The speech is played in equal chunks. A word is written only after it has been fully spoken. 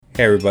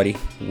Hey everybody,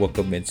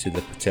 welcome into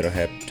the Potato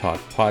Head Talk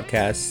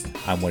podcast.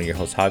 I'm one of your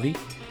hosts, Javi.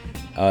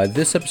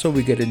 This episode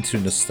we get into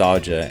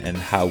nostalgia and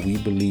how we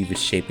believe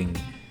is shaping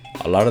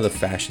a lot of the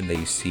fashion that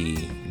you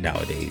see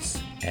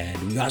nowadays.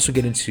 And we also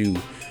get into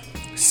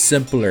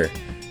simpler,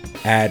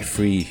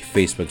 ad-free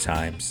Facebook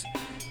times.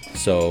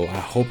 So I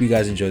hope you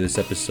guys enjoy this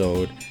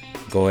episode.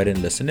 Go ahead and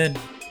listen in.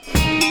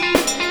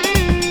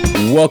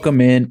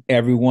 Welcome in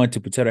everyone to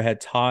Potato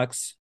Head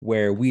Talks,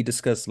 where we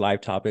discuss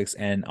live topics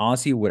and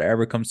honestly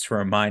whatever comes to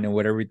our mind and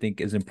whatever we think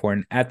is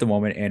important at the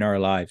moment in our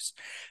lives.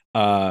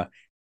 I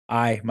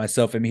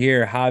myself am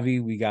here.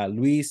 Javi, we got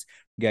Luis,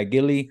 we got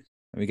Gilly,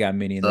 and we got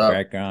Minnie in the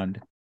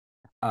background.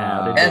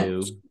 Howdy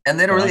do. And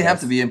they don't Come on, really have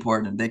to guys. be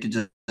important. They could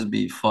just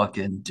be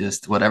fucking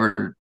just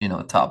whatever,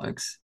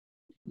 topics.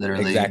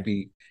 Literally.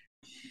 Exactly.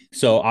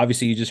 So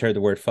obviously you just heard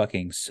the word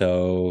fucking.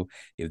 So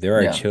if there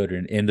are Yeah.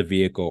 children in the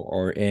vehicle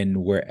or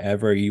in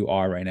wherever you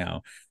are right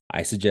now,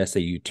 I suggest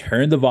that you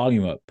turn the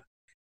volume up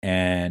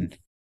and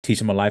teach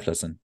them a life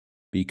lesson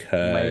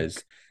because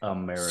Make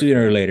America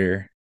sooner or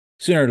later,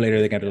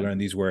 they got to again. learn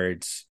these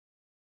words.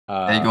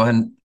 Hey, go ahead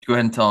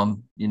and tell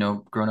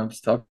them,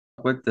 grown-ups talk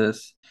like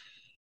this.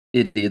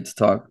 Idiots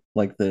talk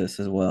like this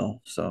as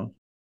well. So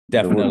we,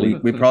 Definitely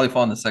we probably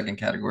fall in the second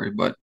category,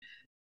 but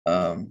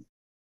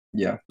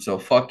yeah. So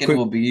fucking quick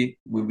will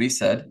be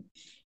said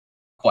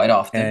quite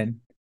often. and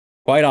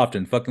quite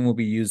often fucking will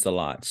be used a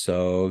lot.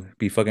 So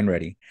be fucking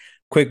ready.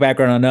 Quick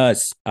background on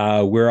us.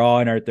 We're all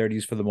in our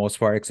 30s for the most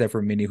part, except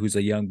for Minnie, who's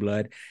a young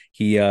blood.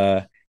 He's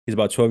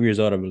about 12 years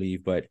old, I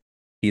believe, but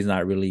he's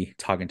not really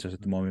talking to us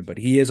at the moment. But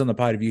he is on the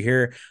pod. If you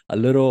hear a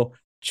little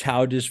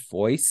childish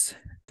voice,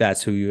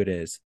 that's who it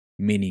is.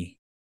 Minnie.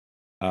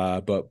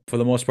 But for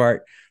the most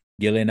part,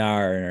 Gilly and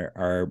I are in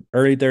our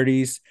early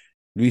 30s.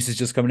 Luis is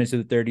just coming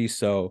into the 30s.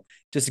 So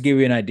just to give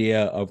you an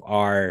idea of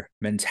our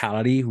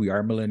mentality, we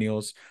are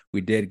millennials.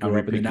 We did grow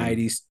up in the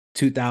 90s,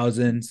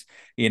 2000s.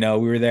 We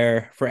were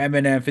there for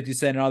Eminem, 50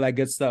 Cent, and all that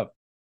good stuff. We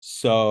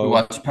So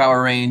watch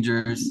Power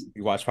Rangers.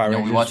 we watch Power We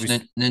Rangers. watch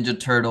Ninja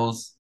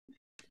Turtles.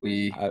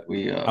 We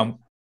I'm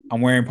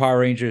wearing Power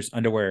Rangers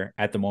underwear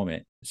at the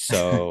moment.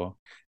 So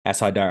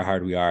that's how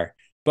diehard we are.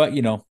 But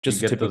You just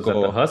a get those at the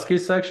typical. Husky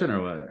section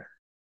or what?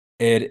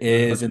 It That's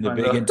is what you in the find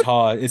big out. and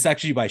tall. It's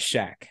actually by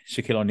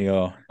Shaquille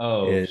O'Neal.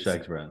 Oh, Is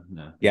Shag's brand.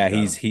 Yeah, Yeah, got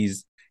he's him.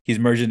 he's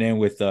merging in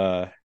with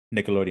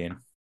Nickelodeon.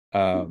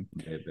 Um,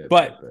 Bet.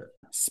 but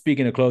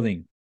speaking of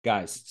clothing,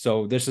 guys,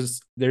 so there's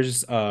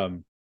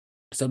something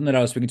that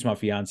I was speaking to my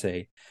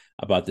fiance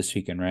about this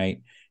weekend,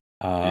 right?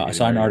 You're I getting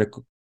saw an married?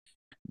 article.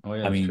 Oh yeah,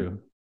 I that's mean, true.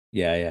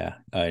 yeah.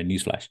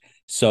 Newsflash.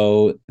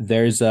 So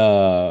there's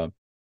an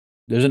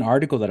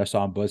article that I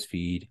saw on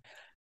BuzzFeed,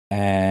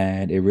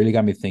 and it really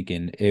got me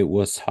thinking. It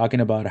was talking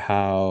about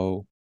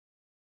how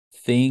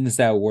things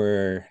that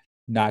were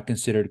not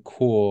considered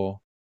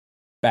cool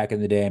back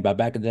in the day. And by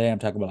back in the day, I'm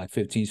talking about like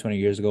 15, 20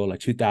 years ago,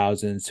 like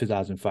 2000s,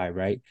 2005,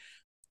 right?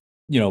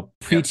 yeah.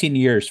 Preteen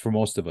years for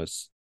most of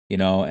us,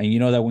 and you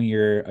know that when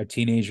you're a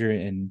teenager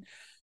in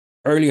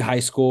early high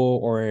school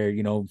or,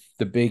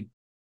 the big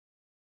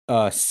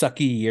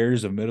sucky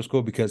years of middle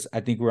school, because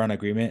I think we're on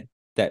agreement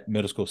that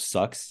middle school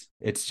sucks.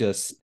 It's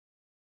just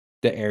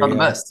the Not the area.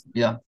 best.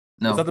 Yeah. It's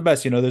not No. the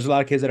best. There's a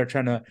lot of kids that are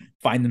trying to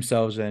find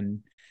themselves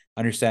and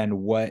understand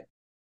what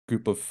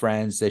group of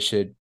friends they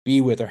should be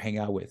with or hang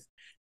out with.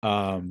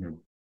 Um,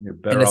 You're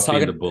and better it's off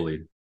being the talking,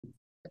 bully.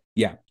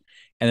 yeah,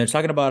 and they're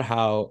talking about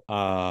how,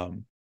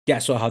 yeah,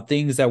 so how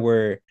things that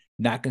were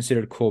not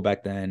considered cool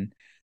back then,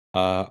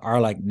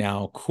 are like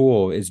now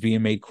cool, is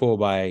being made cool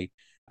by,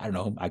 I don't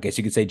know, I guess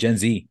you could say Gen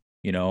Z,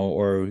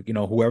 or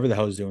whoever the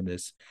hell is doing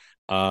this.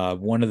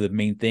 One of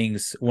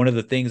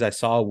the things I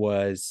saw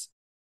was,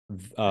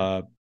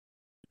 uh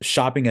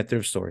shopping at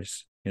thrift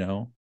stores.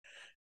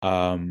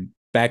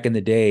 Back in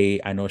the day,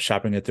 I know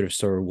shopping at thrift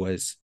store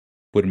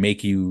would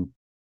make you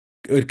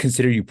would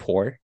consider you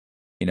poor.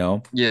 You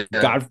know, Yeah.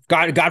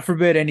 God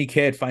forbid any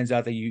kid finds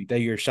out that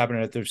you're shopping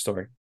at a thrift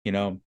store.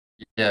 Yeah.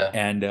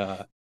 And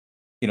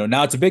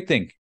now it's a big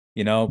thing.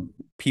 You know,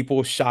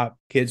 kids shop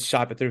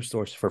at thrift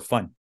stores for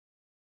fun.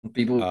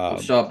 People Um,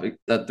 shop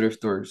at thrift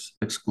stores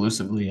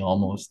exclusively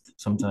almost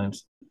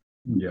sometimes.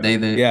 Yeah. They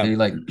yeah,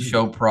 like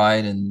show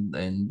pride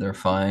in their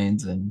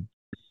finds and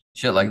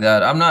shit like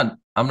that. I'm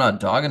not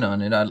dogging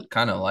on it. I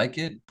kind of like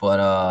it,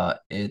 but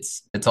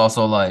it's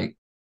also like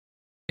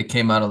it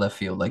came out of left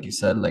field, like you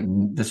said. Like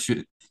this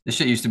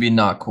shit used to be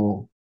not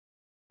cool.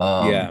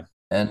 yeah.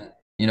 And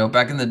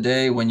back in the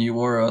day when you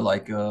wore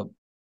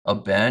a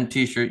band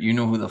t-shirt, you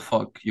know who the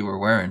fuck you were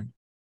wearing.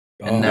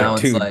 And Oh, now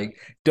it's dude, like,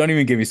 don't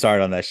even get me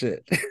started on that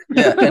shit.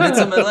 yeah, and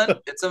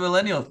it's a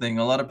millennial thing.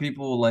 A lot of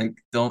people like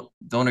don't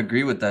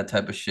agree with that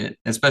type of shit,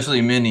 especially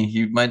Minnie.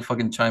 He might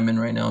fucking chime in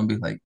right now and be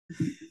like,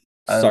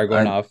 I Start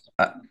going I, off.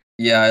 I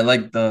yeah, I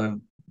like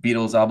the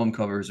Beatles album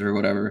covers or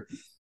whatever.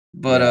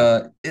 But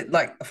Yeah. it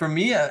like for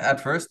me at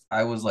first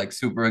I was like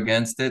super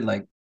against it,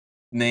 like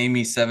name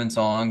me 7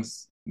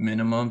 songs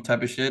minimum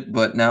type of shit.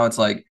 But now it's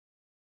like,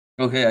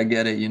 okay, I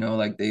get it.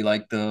 Like they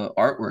like the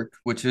artwork,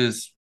 which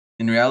is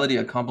in reality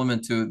a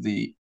compliment to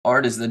the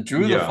artists that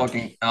drew the Yeah.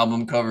 fucking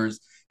album covers.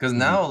 Because Mhm.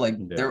 now, like,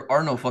 Yeah. there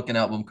are no fucking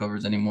album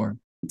covers anymore.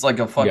 It's like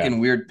a Yeah, fucking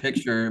weird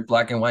picture,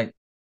 black and white,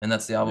 and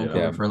that's the album Yeah.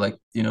 cover yeah, for like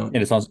and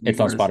it's new on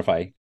artists.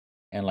 Spotify,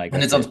 and like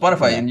And that's it's on it.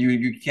 Spotify, Yeah, and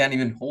you can't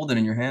even hold it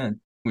in your hand.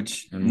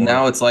 Which And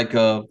now more it's like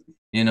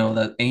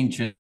that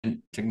ancient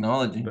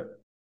technology. be-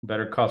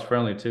 better cost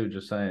friendly too,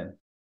 just saying.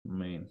 I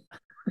mean,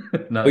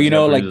 now but that you you have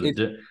know, to like produce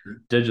a it,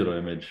 digital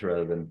image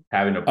rather than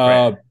having to print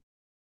uh,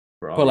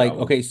 for all but the like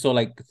albums. okay, so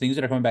like things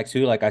that are coming back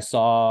too. Like I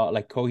saw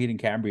like Coheed and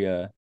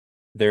Cambria,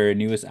 their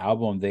newest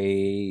album.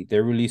 They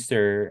released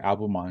their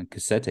album on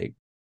cassette tape.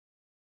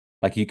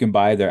 Like you can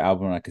buy their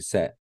album on a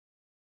cassette.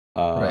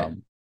 Right.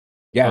 Um,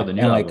 Oh, yeah, the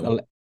new and like album.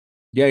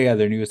 yeah, yeah,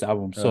 their newest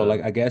album. So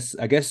like Uh,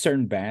 I guess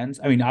certain bands,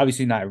 I mean,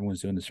 obviously not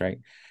everyone's doing this, right?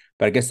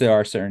 But I guess there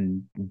are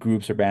certain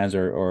groups or bands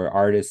or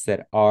artists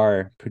that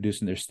are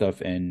producing their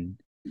stuff in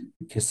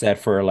cassette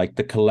for like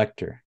the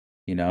collector,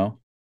 you know?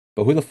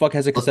 But who the fuck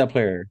has a cassette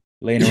player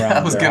laying Yeah, I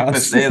around was their gonna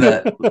house? say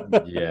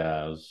that.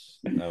 yeah,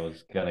 I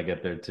was gonna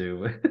get there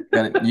too.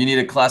 You need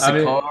a I classic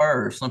mean,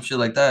 car or some shit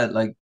like that.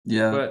 Like,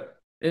 yeah, but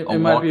a it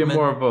might be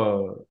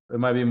Walkman. it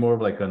might be more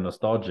of like a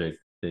nostalgic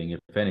thing, if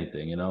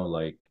anything,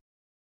 like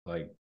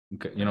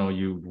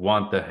you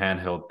want the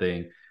handheld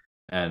thing,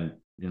 and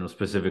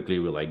specifically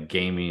with like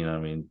gaming. I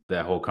mean,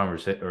 that whole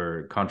conversation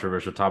or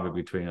controversial topic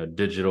between a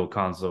digital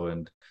console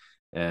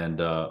and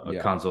a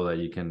Yeah. console that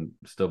you can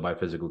still buy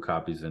physical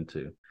copies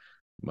into.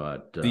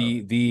 But The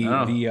I the don't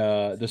know.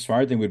 the the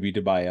smart thing would be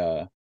to buy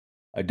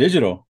a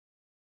digital,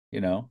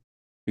 you know,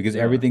 because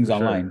Yeah, everything's for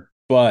online. sure.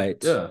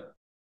 But Yeah.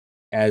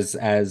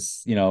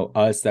 as you know,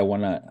 us that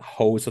want to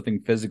hold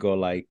something physical,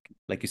 like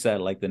you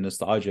said, like the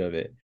nostalgia of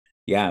it.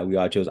 Yeah, we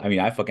all chose. I mean,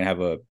 I fucking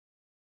have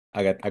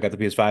I got the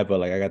PS5, but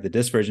like I got the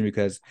disc version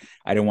because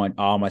I didn't want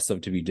all my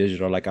stuff to be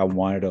digital. Like I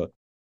wanted to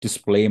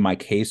display my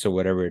case or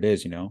whatever it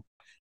is, you know.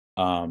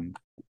 Um,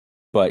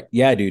 but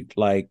yeah, dude,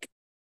 like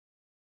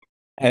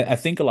I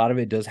think a lot of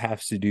it does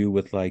have to do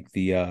with like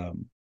the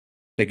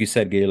like you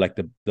said, Gabe, like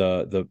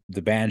the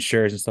band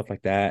shirts and stuff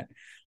like that.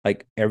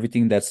 Like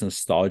everything that's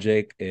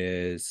nostalgic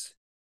is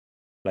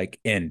like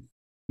in,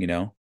 you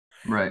know.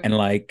 Right. And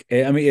like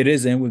I mean it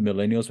is in with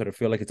millennials, but I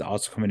feel like it's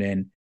also coming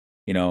in,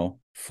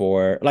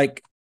 for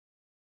like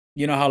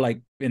you know how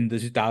like in the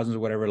 2000s or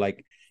whatever,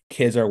 like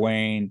kids are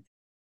wearing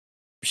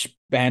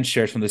band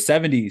shirts from the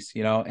 70s,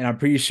 and I'm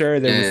pretty sure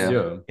there Yeah,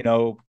 was, yeah.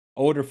 Yeah.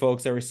 older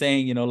folks that were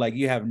saying, like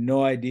you have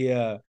no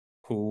idea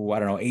who, I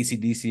don't know,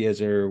 ACDC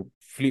is or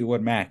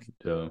Fleetwood Mac,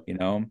 Yeah. you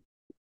know.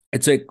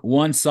 It's like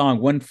one song,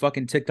 one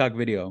fucking TikTok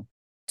video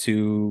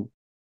to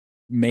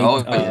make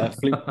Oh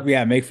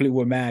yeah. make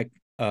Fleetwood Mac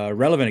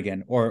relevant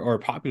again or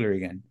popular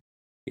again,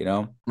 you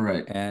know.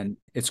 Right. And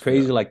it's Yeah.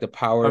 crazy like the I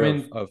power of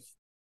mean,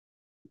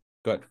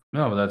 good.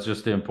 no, but that's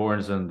just the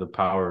importance and the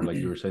power, like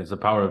you were saying. It's the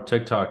power of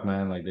TikTok,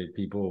 man. Like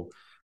people.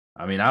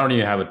 I mean, I don't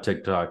even have a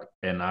TikTok,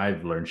 and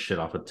I've learned shit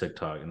off of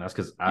TikTok, and that's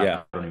because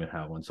Yeah. I don't even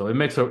have one. So it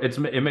makes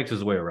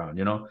its way around.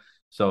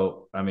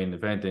 So I mean,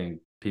 if anything,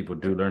 people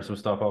do learn some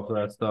stuff off of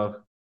that stuff,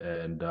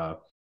 and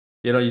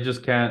you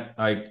just can't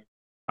like.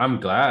 I'm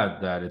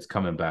glad that it's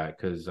coming back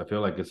because I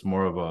feel like it's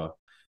more of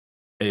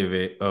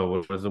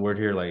what was the word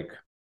here?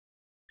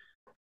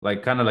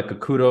 Like kind of like a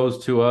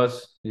kudos to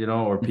us,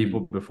 or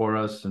people Mhm. before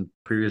us and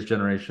previous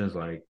generations.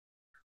 Like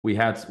we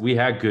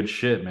had good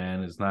shit,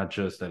 man. It's not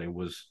just that it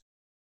was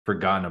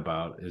forgotten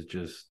about. It's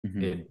just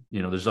Mhm.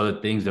 there's other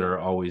things that are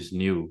always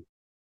new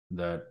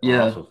that are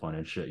Yeah. also fun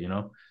and shit.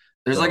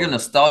 There's like a So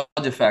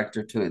nostalgia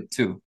factor to it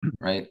too,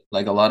 right?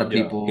 Like a lot of yeah,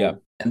 Yeah.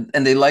 people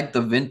and they like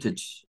the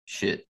vintage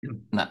shit.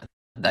 Not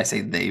I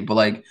say they, but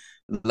like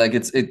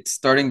it's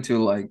starting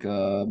to like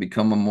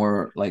become a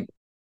more like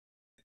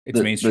It's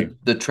the mainstream.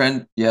 the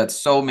trend. Yeah, it's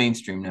so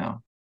mainstream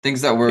now.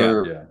 Things that Yeah.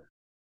 were yeah,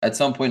 at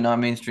some point not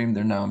mainstream,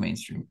 they're now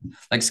mainstream.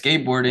 Like yeah,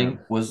 skateboarding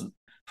was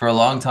for a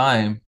long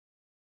time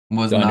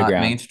was The not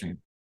underground. mainstream.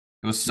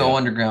 It was so Yeah.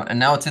 underground, and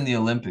now it's in the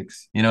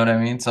Olympics. You know what I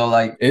mean? So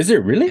like, Is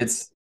it really?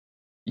 it's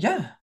yeah.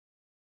 yeah.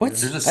 What?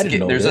 I didn't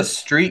know There's a this.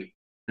 street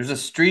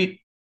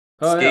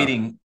Oh yeah,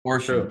 skating for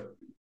portion. sure.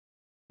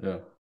 Yeah,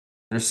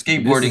 There's This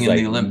skateboarding is in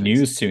the like Olympics.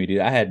 news to me, dude.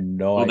 I had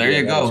no Well, there idea.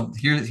 you That is go.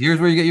 Here's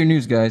where you get your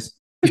news, guys.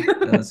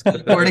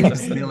 Skateboarding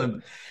is in the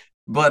Olympics.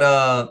 But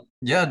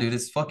yeah, dude,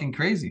 it's fucking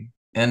crazy.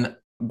 And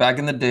back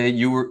in the day,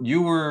 you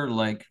were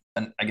like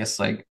I guess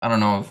like I don't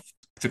know if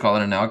to call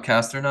it an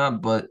outcast or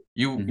not, but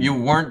you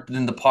Mhm. weren't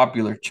in the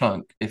popular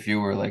chunk if you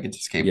were like into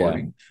Yeah.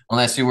 skateboarding,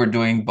 unless you were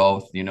doing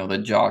both, the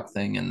jock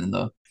thing and then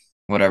the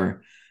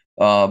whatever.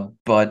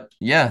 But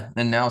yeah,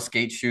 and now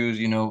skate shoes,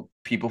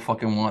 people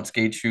fucking want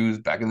skate shoes.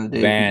 Back in the day,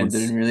 people Vans.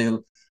 didn't really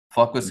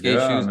fuck with skate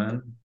yeah, shoes.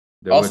 man.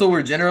 They Also, would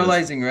we're just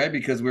generalizing, right?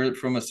 Because we're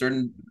from a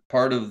certain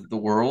part of the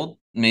world.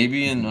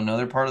 Maybe in Mhm.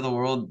 another part of the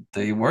world,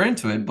 they were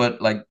into it.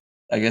 But like,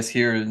 I guess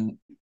here in,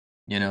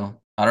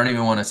 I don't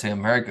even want to say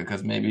America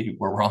because maybe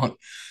we're wrong.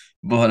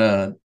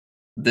 But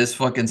this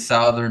fucking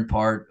southern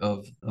part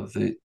of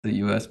the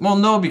US. Well,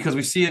 no, because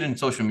we see it in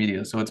social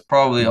media, so it's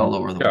probably all Mhm.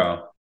 over the world.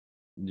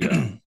 yeah,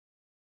 yeah.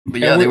 But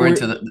And yeah, they were we're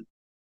into the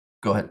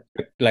Go ahead.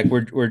 Like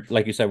we're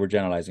like you said, we're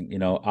generalizing.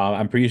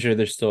 I'm pretty sure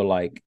there's still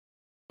like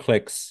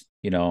cliques,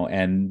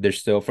 and there's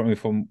still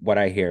from what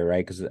I hear,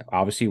 right? Because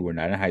obviously we're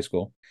not in high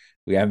school.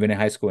 We haven't been in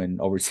high school in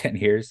over 10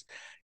 years,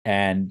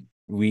 and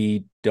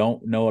we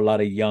don't know a lot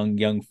of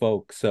young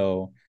folk.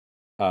 So,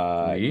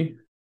 Me?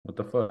 What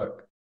the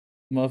fuck?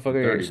 I'm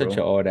motherfucker, you're 30, such an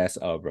bro. old ass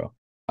up, bro.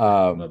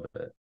 My Um,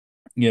 bad.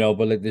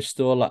 but like there's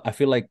still a lot. I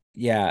feel like,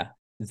 yeah,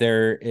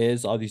 there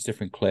is all these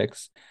different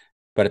cliques,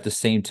 but at the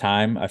same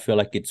time, I feel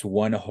like it's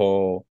one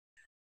whole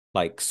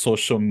like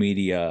social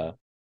media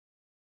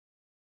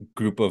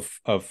group of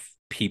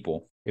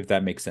people, if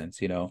that makes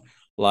sense. Like What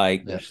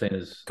you're Yeah. saying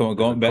is there's a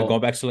going back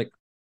cult. to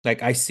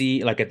like I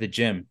see like at the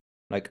gym,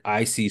 like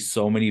I see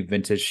so many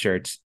vintage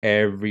shirts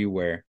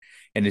everywhere,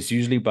 and it's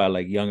usually by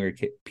like younger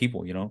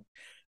people. And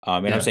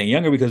I'm Yeah. saying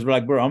younger because we're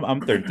like, bro,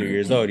 I'm 33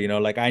 years old.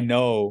 Like I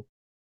know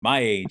my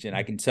age, and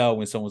I can tell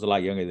when someone's a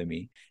lot younger than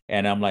me,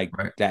 and I'm like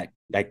Right. that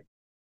like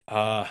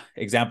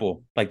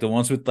example, like the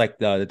ones with like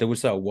the that they would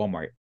sell at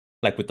Walmart,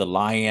 like with the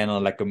lion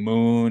or like a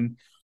moon.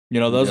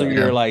 Those are Yeah.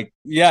 your Yeah. like,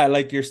 yeah,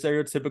 like your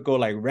stereotypical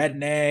like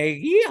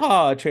redneck,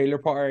 yeehaw, trailer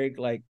park,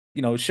 like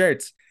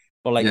shirts.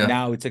 But like Yeah.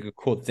 now it's like a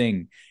cool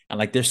thing. And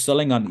like they're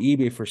selling on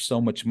eBay for so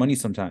much money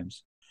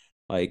sometimes.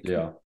 Like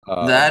Yeah.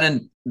 That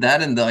and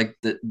like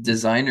the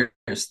designer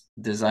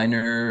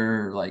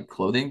like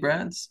clothing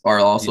brands are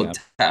also yeah.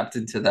 tapped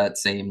into that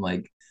same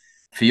like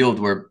field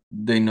where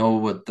they know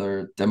what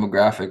their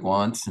demographic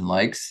wants and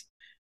likes.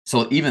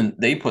 So even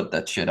they put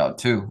that shit out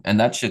too. And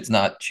that shit's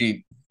not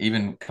cheap,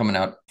 even coming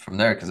out from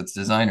there because it's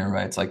designer,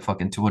 right? It's like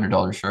fucking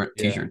 $200 shirt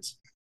Yeah. t-shirts.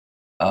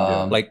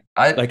 Yeah. Um, Like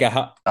I like I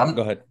go I'm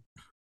ahead.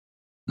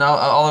 now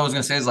all I was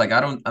gonna say is like I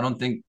don't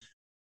think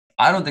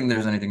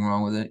there's anything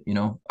wrong with it, you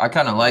know. I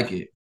kind of Yeah. like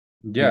it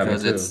Yeah, me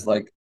because it's too.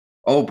 like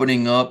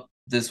opening up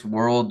this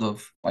world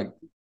of like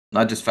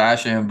not just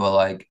fashion, but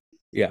like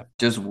Yeah.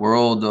 just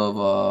world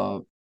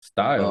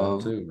Style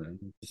of too,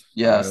 man.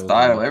 yeah, Styles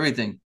style, and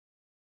everything.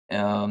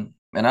 And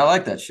I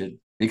like that shit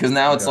because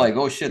now it's yeah. like,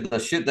 oh shit, the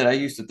shit that I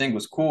used to think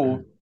was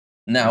cool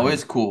now Hmm.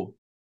 is cool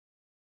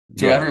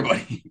to Yeah.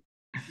 everybody.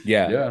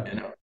 Yeah. Yeah. You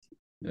know?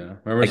 Yeah.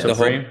 Remember Like the Yes.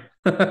 whole Supreme?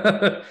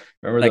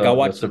 Remember like I the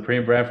watched.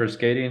 Supreme brand for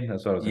skating?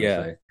 That's what I was gonna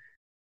Yeah. say. Like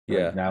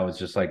Yeah. now it's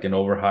just like an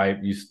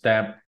overhype. You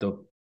stamp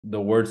the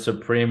word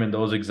Supreme in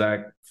those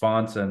exact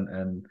fonts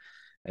and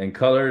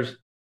colors.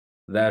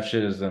 That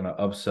shit is gonna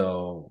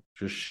upsell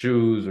just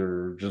shoes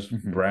or just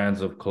Hmm.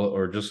 brands of clothes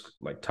or just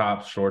like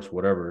tops, shorts,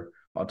 whatever,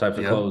 all types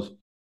of Yep. clothes.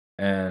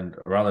 And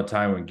around the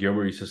time when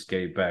Gilbert used to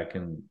skate back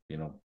in,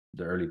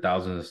 the early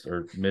thousands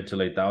or mid to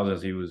late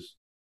thousands, he was,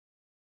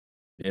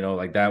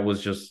 like that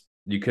was just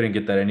you couldn't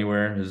get that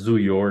anywhere. Zoo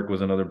York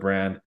was another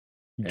brand,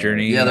 and Yeah, there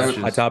Journeys, that were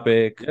Hot just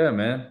Topic. yeah,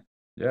 man,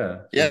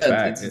 yeah, yeah, it's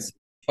back. it's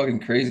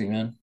fucking crazy,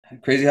 man.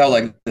 Crazy how Yeah,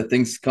 like the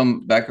things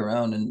come back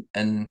around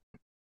and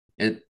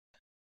it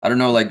I don't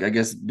know, like I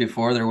guess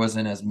before there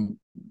wasn't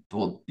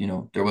well,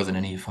 there wasn't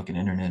any fucking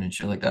internet and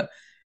shit like that.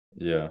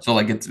 yeah. So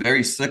like it's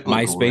very cyclical,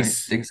 right?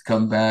 MySpace Things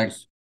come back.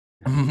 was.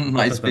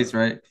 MySpace,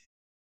 right?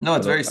 No,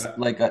 it's very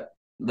But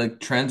like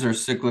trends are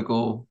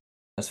cyclical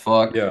as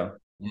fuck, yeah,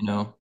 you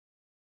know.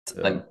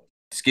 yeah. Like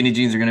skinny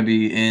jeans are gonna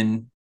be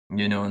in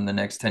the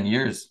next 10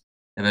 years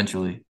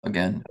eventually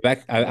again.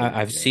 Back, Oh yeah.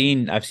 I've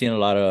seen a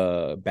lot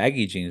of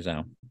baggy jeans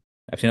now.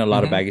 I've seen a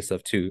lot of Hmm. baggy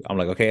stuff too. I'm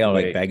like, okay, I'm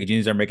like Wait. baggy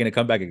jeans are making a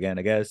comeback again,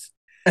 I guess.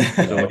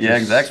 So what Yeah,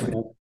 exactly.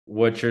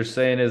 what you're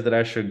saying is that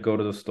I should go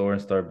to the store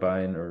and start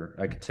buying, or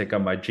I could take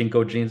out my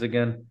Jinko jeans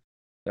again? Is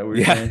that what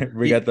you're Yeah, saying?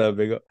 we got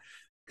the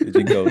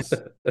Jinkos.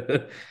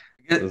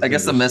 Those I things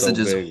guess are the so message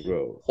is big,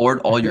 bro.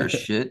 hoard all your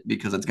shit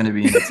because it's gonna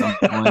be in at some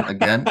point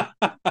again.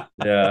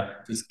 Yeah,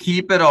 Just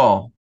keep it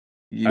all.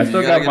 I You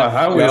still gotta got get a my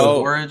Hot fucking Don't Wheels.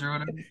 storage or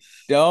whatever.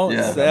 don't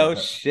Yeah. sell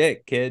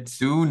shit, kids.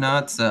 Do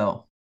not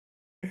sell,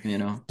 you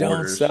know. Don't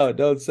Orders. sell,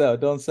 don't sell,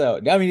 don't sell.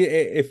 I mean,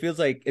 it feels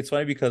like it's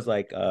funny because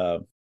like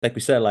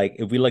we said, like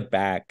if we look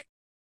back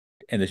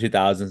in the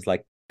 2000s,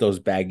 like those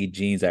baggy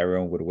jeans that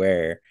everyone would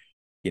wear,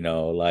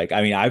 like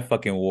I mean, I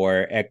fucking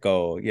wore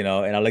Echo,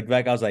 and I look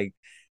back, I was like,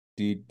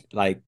 dude,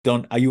 like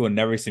don't you will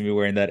never see me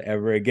wearing that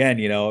ever again,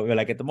 But,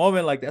 like at the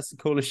moment, like that's the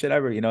coolest shit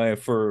ever, and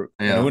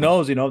Yeah. who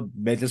knows,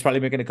 it's probably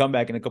making a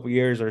comeback in a couple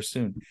years or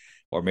soon,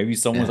 or maybe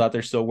someone's Yeah. out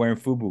there still wearing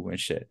FUBU and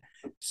shit.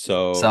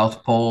 So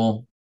South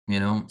Pole,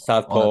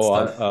 South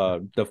all that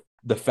Pole, stuff.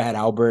 the Fat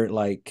Albert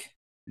like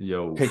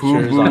Yo.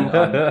 pictures Fubu. on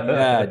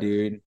yeah,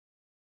 dude.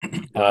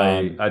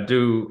 I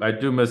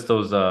do miss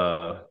those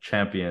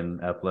champion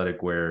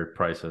athletic wear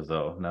prices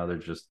though. Now they're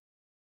just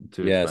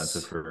too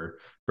expensive Yes.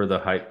 for the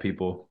hype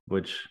people,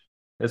 which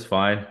is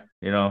fine.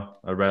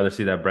 I'd rather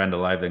see that brand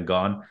alive than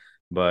gone.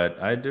 But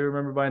I do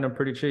remember buying them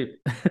pretty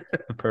cheap.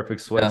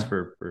 Perfect sweats Yeah.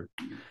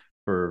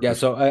 for Yeah,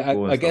 so school and I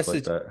stuff guess like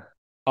it's that.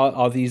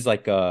 all these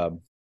like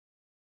all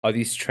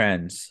these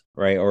trends,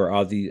 right? Or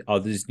all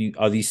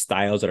these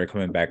styles that are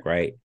coming back,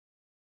 right?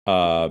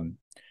 Um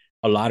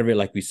a lot of it,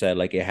 like we said,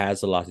 like it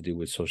has a lot to do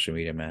with social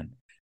media, man.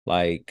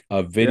 Like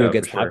a video Yeah, for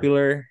gets sure.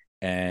 popular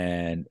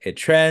and it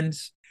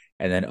trends,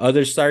 and then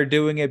others start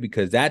doing it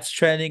because that's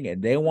trending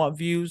and they want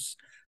views.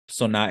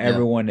 So now Yeah.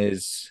 everyone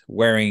is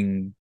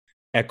wearing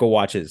Echo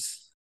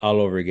watches all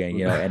over again,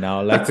 and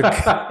now like to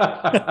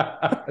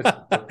Shut the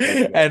fuck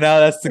and now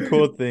that's the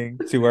cool thing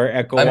to wear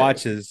Echo I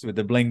watches with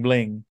the bling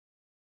bling.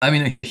 I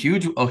mean, a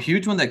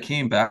huge one that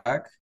came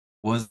back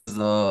was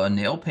the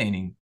nail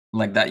painting.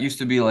 Like that used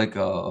to be like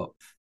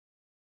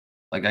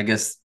I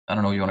guess I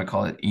don't know what you want to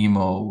call it,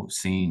 emo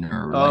scene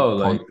or Oh,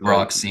 like punk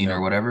rock scene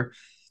or whatever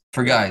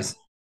for yeah, guys.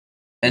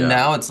 And yeah.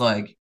 now it's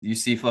like you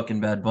see fucking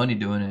Bad Bunny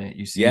doing it.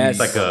 You It's see like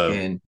Yes. a,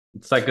 fucking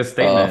it's like a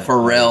statement. Like,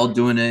 Pharrell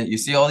doing it. You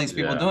see all these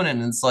people yeah, doing it,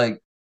 and it's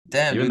like,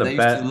 damn, even dude, the they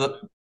used to bat,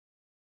 look,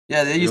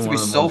 yeah, they used even to be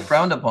one of the so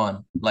frowned most,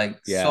 upon, like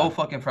so Yeah.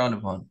 fucking frowned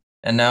upon.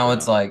 And now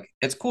it's yeah. like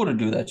it's cool to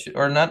do that shit,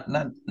 or not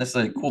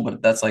necessarily cool,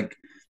 but that's like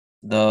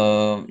that's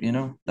No,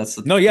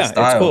 the yeah,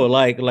 it's cool. style.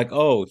 Like,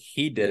 oh,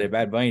 he did Yeah. it.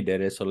 Bad Bunny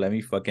did it, so let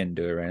me fucking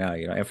do it right now.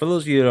 And for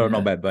those of you who don't know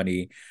Yeah. Bad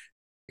Bunny,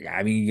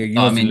 I mean, you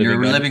Oh, I must be mean, living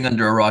you're on. living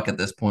under a rock at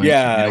this point if you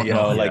Yeah, don't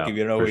know it. like Yeah, if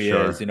you know who for he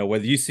is, sure.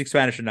 whether you speak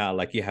Spanish or not,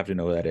 like you have to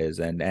know who that is.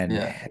 And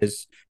Yeah.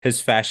 his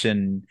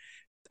fashion,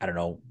 I don't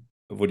know,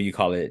 what do you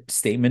call it?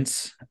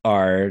 Statements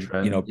are,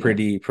 Trend.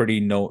 Yeah. pretty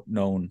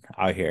known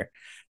out here.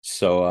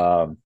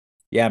 So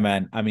yeah,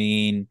 man. I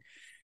mean,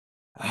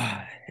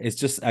 it's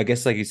just, I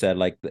guess, like you said,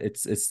 like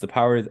it's the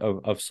power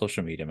of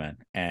social media, man.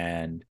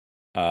 And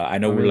I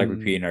know I we're like mean,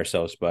 repeating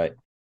ourselves, but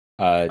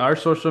uh our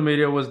social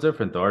media was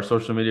different though. Our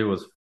social media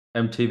was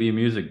MTV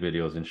music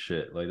videos and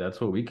shit. Like that's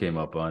what we came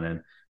up on,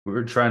 and we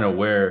were trying to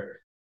wear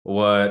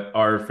what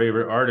our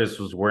favorite artist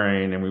was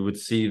wearing, and we would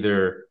see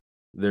their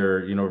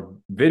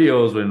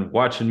videos when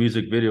watching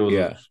music videos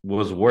yeah.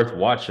 was worth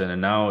watching.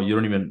 And now you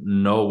don't even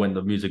know when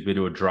the music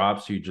video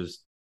drops. You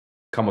just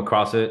come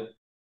across it,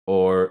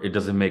 or it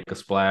doesn't make a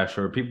splash,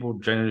 or people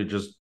generally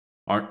just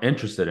aren't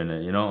interested in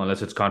it,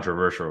 unless it's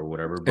controversial or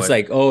whatever. It's But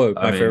like, oh,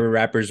 I my mean, favorite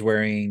rapper's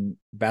wearing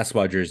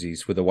basketball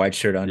jerseys with a white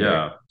shirt under it.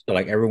 yeah, So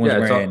like everyone's yeah,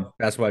 wearing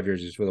basketball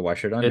jerseys with a white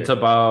shirt under. it's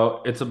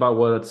about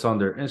what's on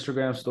their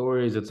Instagram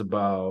stories. It's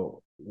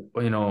about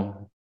you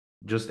know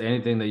just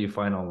anything that you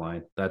find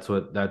online. That's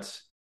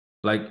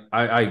like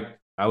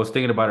I was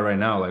thinking about it right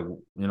now. Like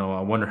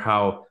I wonder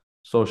how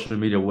social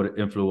media would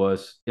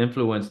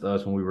influenced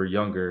us when we were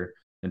younger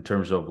in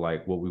terms of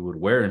like what we would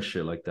wear and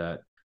shit like that,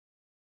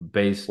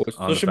 based Well,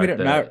 on the social media,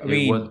 fact not, that I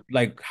it was. mean,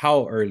 like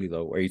how early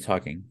though are you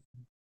talking?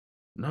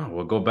 No,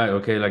 we'll go back.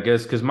 Okay, I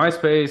guess because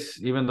MySpace,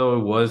 even though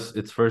it was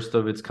its first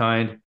of its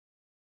kind,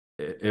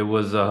 it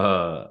was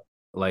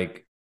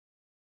like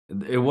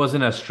it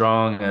wasn't as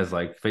strong as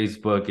like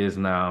Facebook is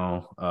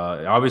now.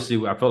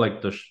 Obviously, I feel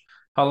like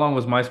how long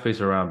was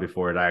MySpace around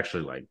before it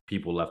actually like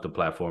people left the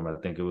platform? I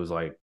think it was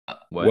like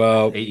what,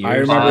 Well, eight I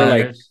years, remember seven Five.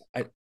 like years,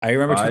 I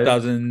remember five.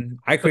 2000.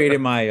 I created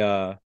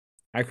my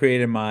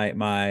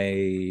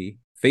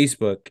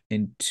Facebook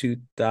in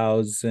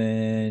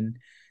 2000.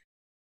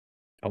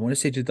 I want to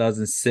say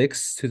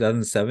 2006,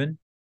 2007.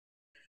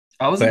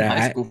 I was But in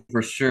high school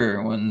for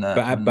sure when but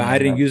I that didn't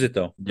happened. use it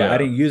though. But I Yeah,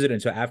 didn't use it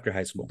until after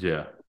high school.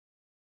 yeah,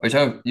 Wait,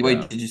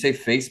 yeah. did you say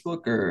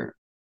Facebook or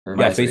Yeah,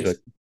 MySpace? Facebook.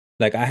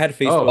 Like I had Oh,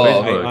 Facebook. Oh, I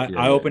okay. Facebook. I, Yeah,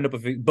 I yeah, opened yeah.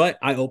 up but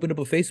I opened up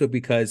a Facebook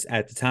because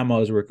at the time I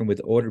was working with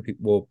older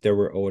people. Well, they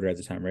were older at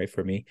the time, right?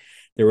 For me,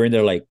 they were in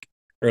their like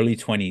early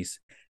 20s,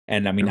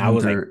 and I mean, They're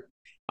on their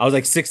I was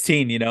like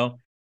 16. yeah.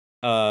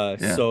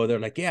 So they're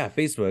like, yeah,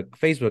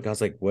 Facebook. I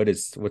was like,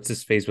 what's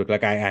this Facebook?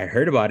 Like I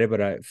heard about it,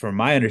 but from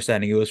my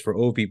understanding, it was for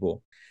old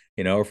people,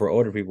 or for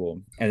older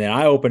people. And then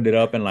I opened it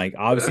up, and like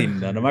obviously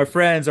none of my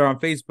friends are on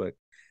Facebook.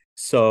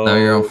 Now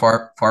you're on So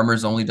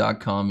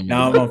farmersonly.com and you're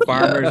now I'm on like,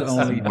 yeah, this is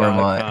more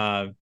my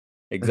farmersonly.com.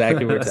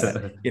 Exactly where it's at.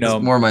 this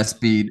is more my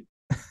speed.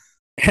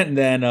 And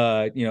then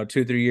 2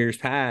 3 years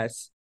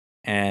pass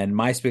and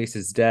MySpace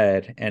is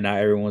dead and now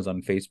everyone's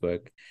on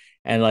Facebook.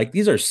 And like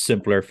these are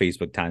simpler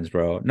Facebook times,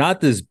 bro.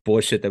 Not this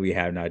bullshit that we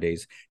have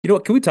nowadays. You know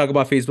what? Can we talk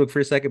about Facebook for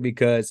a second?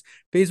 Because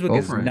Facebook Go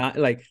is for it. not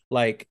like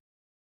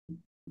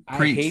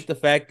Preach. I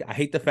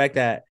hate the fact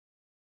that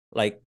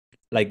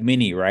like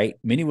Minnie, right?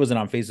 Minnie wasn't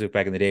on Facebook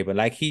back in the day, but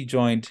like he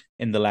joined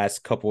in the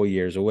last couple of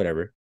years or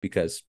whatever,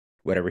 because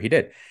whatever he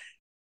did.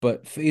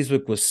 But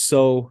Facebook was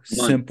so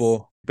Months.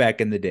 simple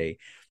back in the day.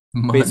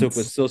 Facebook was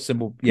Months. so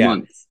simple. Yeah.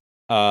 Months.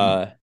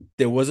 Uh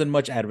there wasn't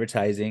much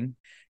advertising.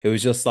 It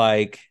was just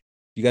like,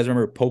 you guys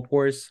remember Poke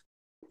Wars?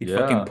 You'd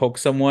fucking Yeah. poke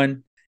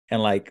someone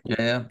and like Yeah,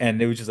 yeah.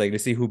 and it was just like to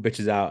see who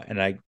bitches out. And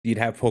like you'd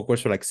have Poke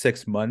Wars for like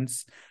 6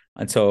 months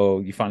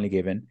until you finally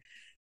gave in.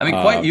 I mean,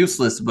 quite Uh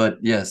useless, but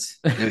yes,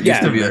 it used to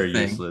yeah, be a Very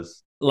thing.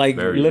 useless. like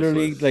Very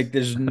literally, useless. like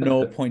there's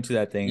no point to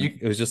that You thing.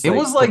 It was just it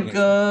was like like poking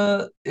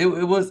someone.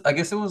 it was I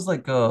guess it was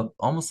like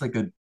almost like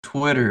a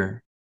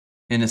Twitter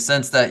in a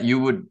sense that you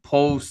would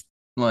post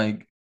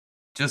like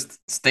just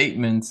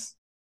statements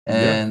Yeah.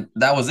 and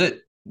that was it.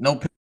 No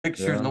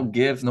pictures, Yeah. no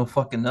gifs, no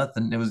fucking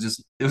nothing. It was You just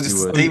a Oh,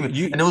 would. statement.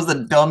 And it was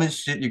the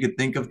dumbest shit you could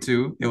think of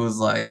too. It was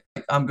like,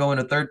 I'm going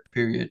to third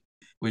period.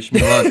 Wish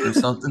me luck or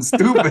something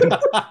stupid. Or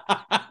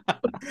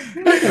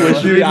Wish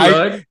like, me Dude,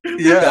 luck.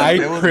 yeah, I it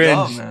was dumb,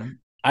 cringe. man.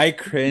 I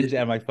cringe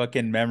at my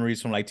fucking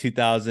memories from like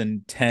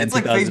 2010, It's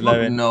like Facebook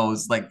 2011.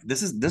 knows like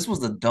this was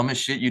the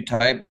dumbest shit you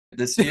typed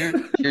this year.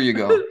 Here you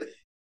go.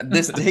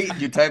 This date,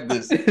 you type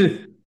this. Yeah.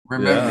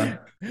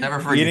 Remember, never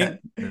forget.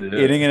 eating Yeah.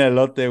 eating an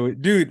elote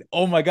with, dude.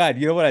 Oh my god,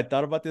 you know what I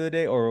thought about the other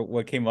day, or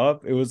what came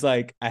up? It was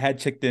like I had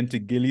checked into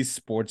Gilly's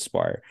Sports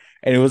Bar,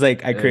 and it was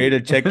like I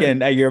created Hey. a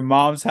check-in at your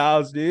mom's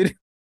house, dude.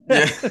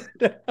 Yeah,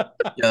 yeah,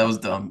 that was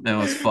dumb. That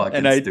was And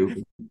fucking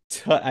stupid.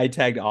 I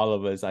tagged all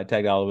of us. I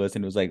tagged all of us,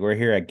 and it was like we're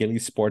here at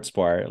Gilly's Sports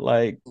Bar,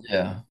 like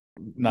Yeah.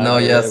 not No,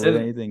 good yes, with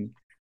It, anything.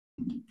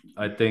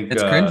 I think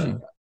it's cringy.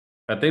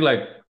 I think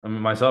like I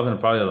mean myself and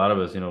probably a lot of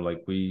us,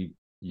 like we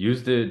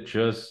used it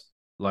just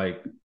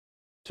like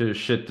to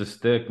shit the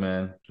stick,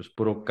 man. Just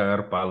puro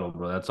cagar palo,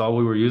 bro. That's all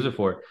we were using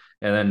for.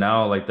 And then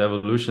now like the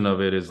evolution of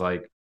it is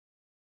like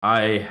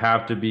I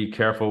have to be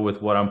careful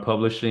with what I'm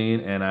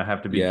publishing and I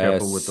have to be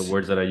careful with the Yes,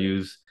 words that I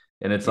use.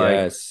 And it's like,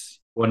 yes.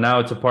 well, now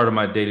it's a part of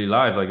my daily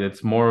life. Like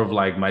it's more of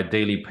like my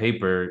daily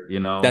paper,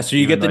 That's where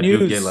you even get though the I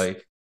do get news.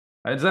 like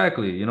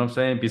exactly, you know what I'm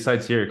saying?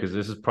 Besides here, because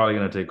this is probably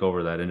gonna take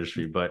over that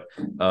industry. But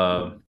That's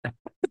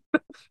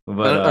go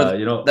where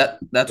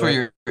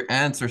ahead. your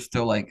aunts are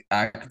still like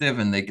active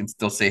and they can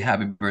still say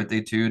happy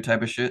birthday to you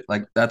type of shit.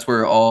 Like that's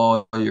where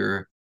all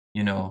your,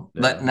 Yeah.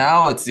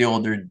 now it's the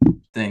older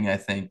thing, I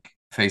think.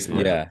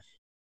 Facebook. Yeah.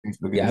 Yeah,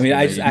 Facebook yeah. I is mean,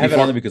 good. I have it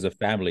only Before, because of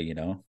family,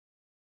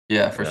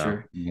 yeah, for Yeah.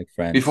 sure. like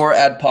friends. Before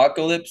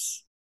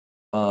Adpocalypse,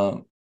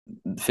 um,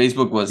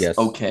 Facebook was Yes,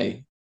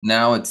 okay.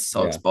 Now it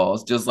sucks yeah,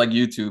 balls, just like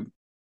YouTube.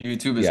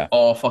 YouTube is yeah.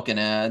 all fucking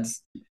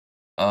ads. Do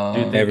you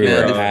think Man,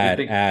 Everywhere, do you ad,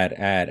 think ad,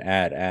 ad,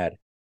 ad, ad.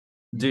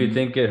 do you mhm.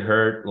 think it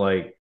hurt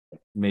like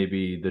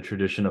maybe the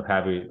tradition of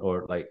having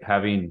or like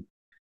having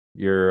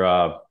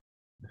your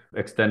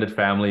extended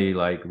family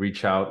like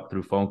reach out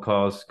through phone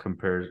calls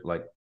compared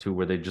like to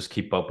where they just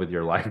keep up with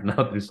your life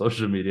now through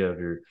social media if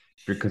you're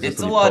It's a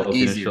consistently lot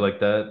posting and shit easier. like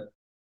that,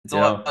 It's a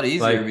lot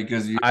easier like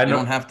because you, I you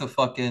don't know. have to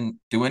fucking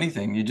do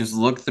anything. You just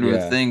look through a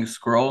Yeah, thing,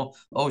 scroll.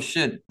 Oh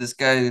shit, this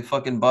guy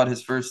fucking bought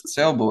his first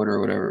sailboat or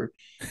whatever.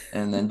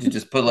 And then you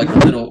just put like a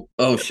little,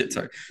 oh shit,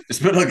 sorry.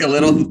 Just put like a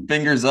little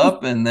fingers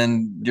up and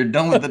then you're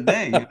done with the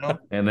day.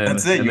 and then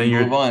That's it. and You then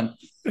your move on.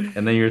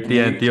 and then your And then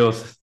tia and you,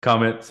 tios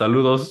comment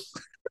saludos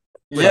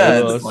with yeah,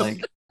 it's saludos.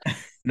 like,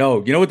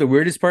 No, you know what the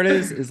weirdest part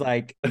is? Is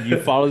like you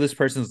follow this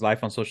person's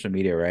life on social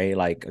media, right?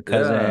 Like a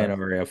cousin yeah.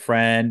 or a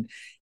friend.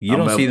 You I'm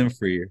don't see them a,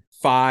 for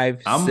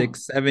 5, I'm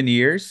 6, 7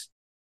 years,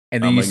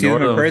 and then I'm you see them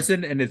in ignore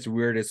person, and it's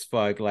weird as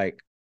fuck.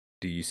 Like,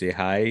 do you say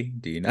hi?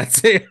 Do you not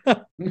say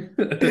hi?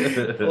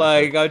 them.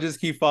 Like, I'll just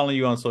keep following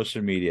you on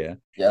social media.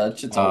 yeah, that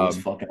shit's always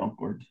Um, fucking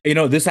awkward.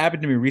 this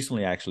happened to me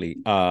recently, actually.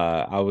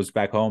 I was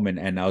back home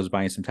and I was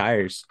buying some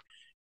tires,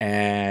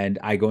 and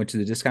I go into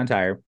the discount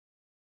tire,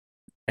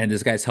 and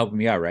this guy's helping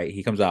me out, right?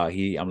 He comes out,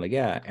 I'm like,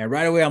 yeah. And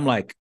right away, I'm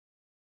like,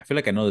 I feel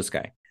like I know this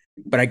guy.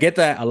 But I get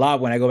that a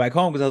lot when I go back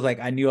home because I was like,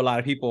 I knew a lot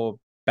of people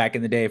back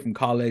in the day from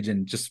college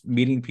and just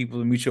meeting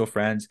people, mutual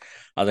friends.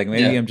 I was like,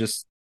 maybe Yeah, I'm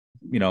just,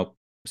 you know,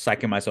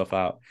 psyching myself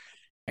out.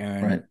 right.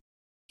 And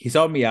he's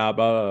helping me out,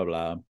 blah, blah,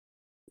 blah.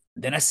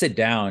 Then I sit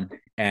down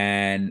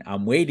and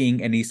I'm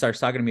waiting and he starts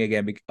talking to me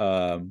again.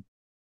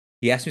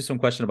 He asked me some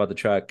question about the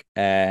truck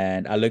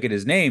and I look at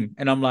his name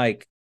and I'm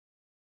like,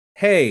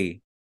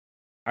 hey,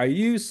 are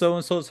you so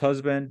and so's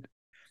husband?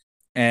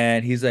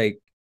 And he's like,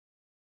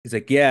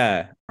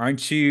 yeah,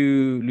 aren't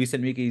you Luis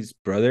Enrique's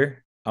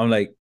brother? I'm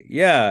like,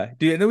 yeah,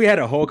 dude. And then we had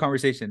a whole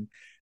conversation.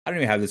 I don't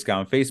even have this guy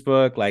on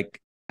Facebook.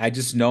 Like, I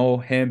just know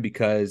him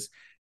because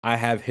I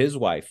have his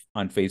wife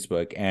on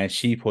Facebook and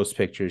she posts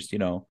pictures.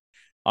 All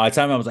the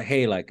time I was like,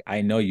 hey, like,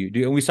 I know you,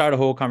 dude. And we started a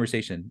whole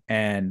conversation.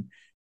 And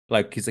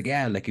like, he's like,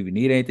 yeah, like, if you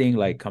need anything,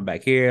 like, come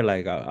back here.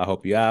 Like, I'll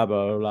help you out,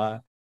 blah, blah, blah.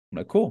 I'm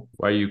like, cool.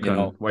 Why are you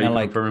And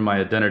like, confirming my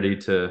identity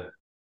to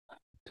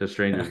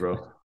strangers,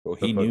 bro? well,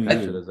 The he knew fuck kind of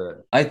I shit you. is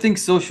that? I think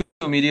social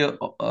media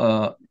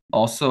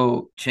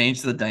also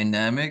changed the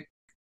dynamic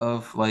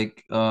of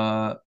like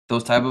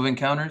those type of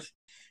encounters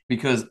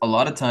because a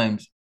lot of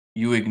times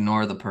you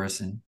ignore the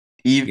person.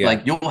 Yeah.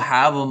 Like you'll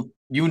have them,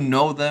 you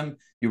know them,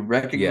 you Yeah.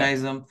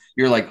 recognize them.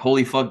 You're like,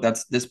 holy fuck,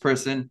 that's this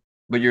person.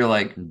 But you're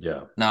like,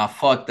 Yeah. nah,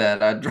 fuck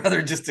that. I'd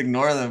rather just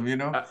ignore them.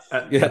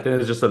 I Yeah. think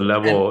it's just a And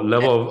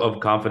level of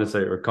confidence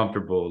or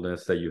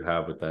comfortableness that you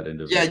have with that yeah,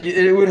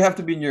 individual. it would have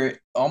to be in your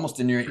almost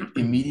in your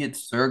immediate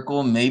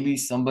circle, maybe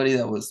somebody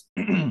that was,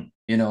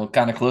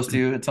 kind of close to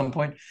you at some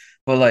point.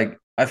 But like,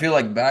 I feel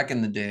like back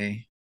in the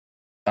day,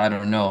 I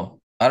don't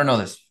know. I don't know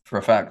this for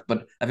a fact,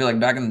 but I feel like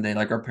back in the day,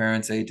 like our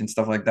parents' age and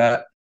stuff like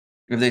that,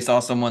 if they saw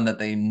someone that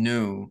they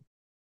knew,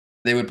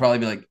 they would probably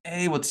be like,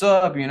 "Hey, what's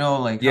up?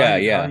 Like Yeah. how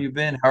Yeah. you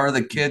been? How are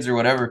the kids or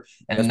whatever?"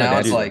 And That's my now dad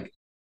it's too. Do, like,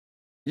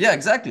 yeah,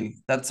 exactly.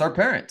 That's our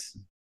parents.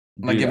 do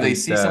Like you if they Yeah. think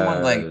see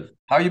someone like, that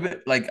 "How you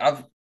been?" Like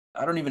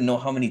I don't even know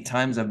how many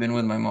times I've been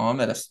with my mom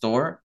at a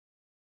store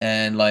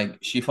and like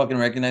she fucking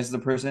recognizes the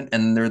person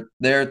and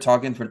they're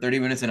talking for 30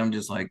 minutes and I'm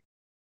just like,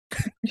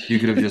 you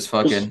could have just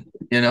fucking,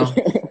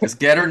 just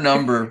get her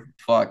number.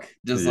 Fuck.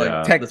 Just like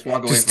yeah, let's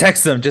walk away Just from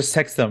text her. them. Just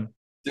text them.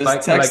 Just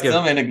like text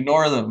them and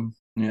ignore them.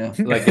 Yeah, if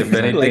exactly.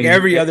 Like anything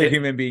every other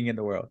human being in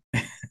the world.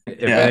 if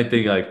Yeah.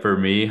 anything, like for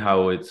me,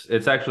 how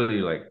it's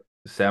actually like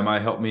semi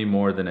helped me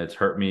more than it's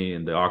hurt me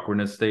in the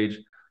awkwardness stage.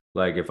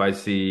 Like if I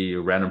see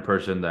a random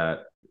person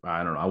that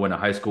I don't know, I went to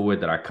high school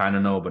with that I kind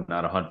of know, but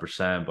not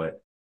 100%,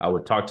 but I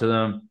would talk to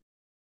them.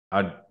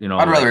 I'd, I'd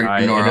like rather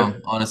I ignore end up,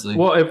 them, honestly.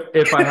 well,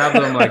 if I have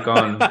them like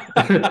on,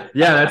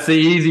 yeah, that's the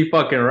easy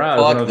fucking route.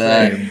 That's what Fuck I'm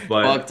that. saying.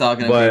 Fuck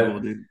talking to people,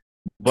 dude.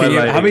 Can you?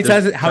 How many This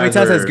times? How many guys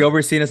times has are,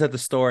 Gilbert seen us at the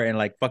store and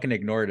like fucking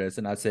ignored us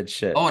and not said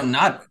shit? Oh,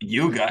 not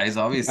you guys,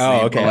 obviously,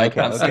 Oh, but okay, like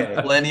okay, I've seen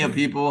okay. plenty of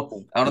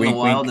people out in the Wink,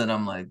 wild, wink. and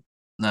I'm like,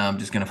 nah, I'm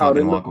just gonna Out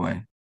fucking in walk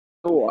away.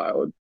 the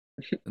wild.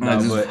 I no,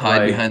 just but hide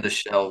like, behind the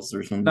shelves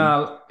or something.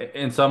 no,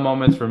 in some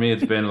moments for me,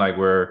 it's been like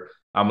where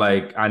I'm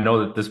like, I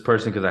know that this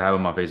person because I have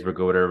him on Facebook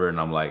or whatever, and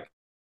I'm like,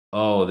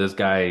 oh, this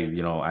guy,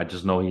 I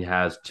just know he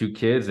has 2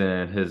 kids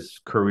and his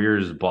career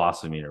is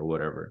blossoming or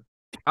whatever.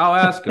 I'll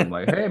ask him,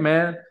 like, hey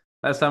man,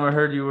 last time I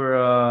heard you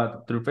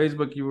were through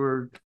Facebook, you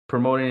were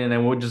promoting, and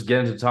then we'll just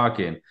get into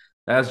talking.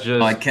 That's I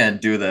just can't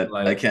do that.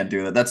 I like, can't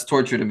do that. That's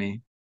torture to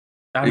me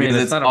I mean, because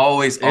it's it's not a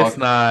always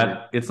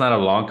awkward. it's not a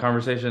long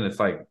conversation. It's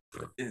like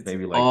It's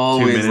maybe like two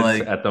always minutes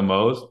like, at the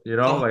most,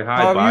 so like hi,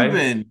 how have you bye.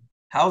 been?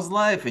 How's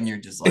life? And you're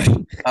just like,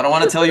 I don't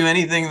want to tell you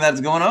anything that's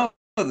going on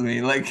with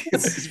me. Like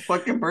it's just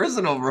fucking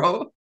personal,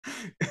 bro.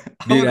 I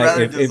Dude, would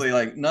rather if just say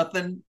like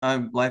nothing.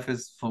 Life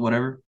is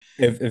whatever.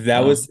 if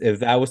that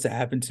Uh, was to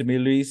happen to me,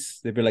 Luis,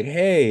 they'd be like,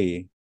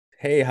 hey,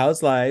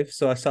 how's life?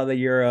 So I saw that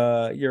you're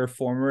a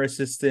former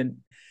assistant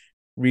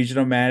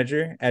regional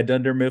manager at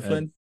Dunder And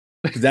Mifflin,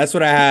 because that's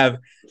what I have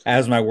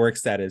as my work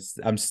status.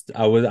 I'm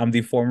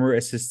the former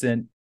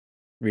assistant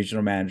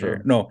regional manager.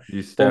 oh, No,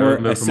 you still former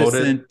haven't been promoted.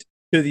 assistant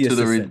to the to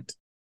the re- assistant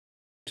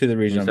to the You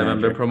regional still haven't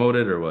been manager.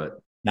 promoted or what?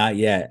 Not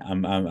yet.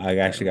 I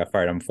actually Damn. got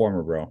fired. I'm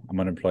former, bro. I'm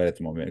unemployed at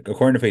the moment,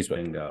 according to Facebook.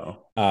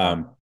 Bingo. Huh.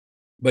 Um,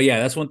 but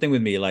yeah, that's one thing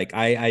with me. Like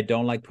I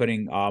don't like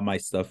putting all my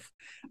stuff.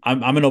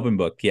 I'm an open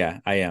book. Yeah,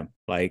 I am.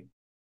 Like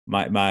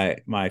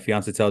my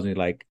fiance tells me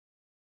like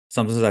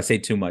sometimes I say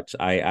too much.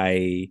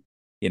 I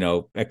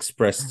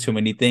express too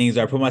many things,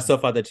 or I put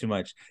myself out there too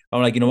much.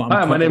 I'm like, what, I'm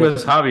Hi, my name comfortable.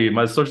 is Javi.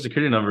 My social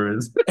security number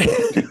is.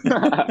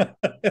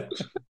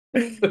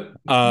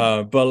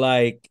 But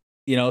like,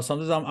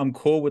 sometimes I'm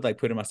cool with like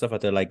putting myself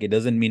out there. Like it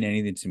doesn't mean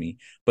anything to me.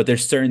 But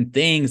there's certain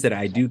things that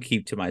I do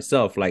keep to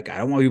myself. Like I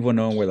don't want people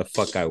knowing where the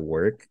fuck I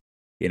work.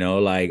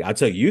 Like I'll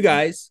tell you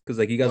guys because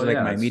like you guys Well, are like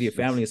yeah, my immediate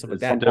family and stuff like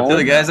it's that. to the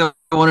different guys now.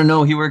 that want to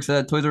know, he works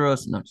at Toys R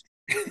Us. No.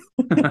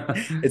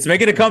 It's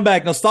making a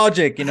comeback,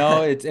 nostalgic.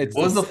 It's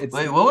What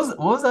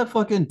was that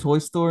fucking toy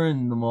store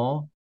in the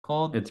mall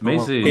called? It's Or what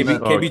was Macy's. that?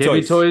 KB Oh, KB KB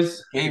Toys.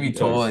 Toys. KB KB Toys.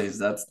 Toys.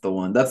 That's the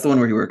one. That's the one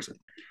where he works. And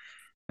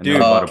now he Dude,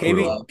 bought a KB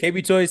poodle.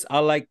 KB Toys.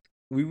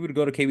 We would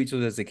go to KB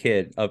Toys as a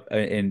kid up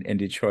in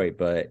Detroit,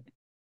 but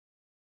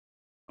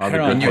I All don't the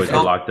know. good And toys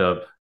get locked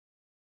up.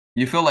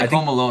 you feel I like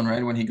Home think Alone,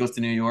 right? When he goes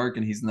to New York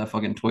and he's in that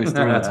fucking toy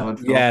store. That's how it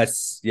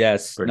feels.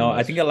 yes. Pretty No,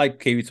 I think much. I like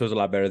KB Toys a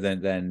lot better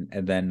than.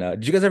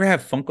 Did you guys ever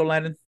have Funko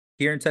Land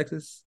here in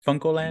Texas?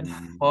 Funko Land.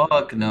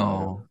 Fuck No.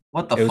 no.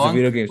 What the It was a funk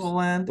video game.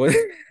 land? What?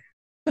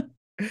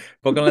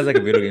 Funko Land's like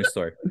a video game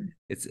store.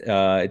 It's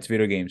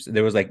video games.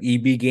 There was like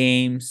EB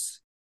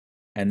Games,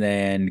 and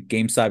then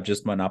GameStop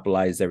just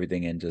monopolized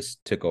everything and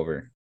just took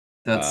over.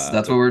 That's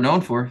But what we're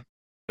known for.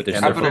 but their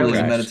And they're stuff got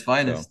Capitalism failing. at its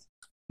trashed.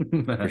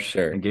 So finest. for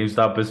sure. And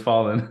GameStop is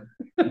falling.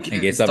 And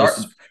GameStop Star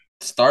is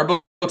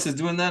Starbucks is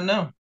doing that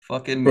now.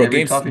 Fucking bro.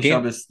 every coffee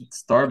shop is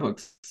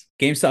Starbucks.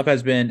 GameStop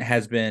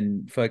has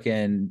been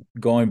fucking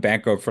going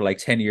bankrupt for like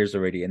 10 years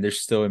already, and they're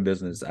still in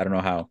business. I don't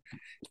know how.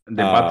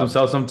 They bought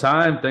themselves some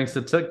time thanks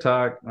to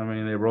TikTok. I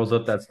mean, they rose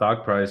up that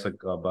stock price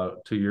like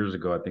about 2 years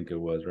ago, I think it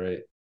was, right?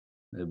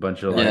 A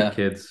bunch of like Yeah.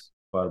 kids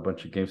bought a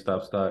bunch of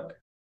GameStop stock.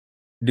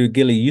 Dude,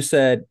 Gilly, you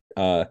said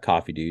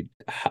coffee, dude.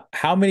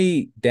 How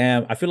many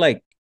damn I feel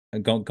like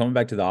coming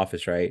back to the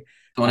office, right?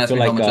 Don't I ask feel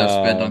me how like much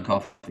I've spent on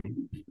coffee.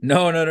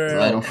 no, no, no, 'Cause no,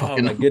 I no. don't Oh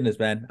fucking my know. goodness,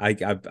 man.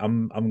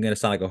 I'm gonna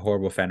sound like a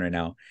horrible fan right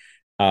now.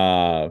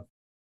 Uh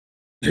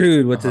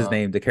dude, what's his Uh-huh.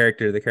 name? The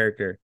character.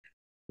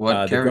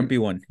 What The Carrie? grumpy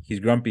one. He's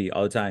grumpy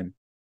all the time.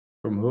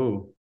 From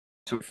who?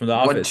 From the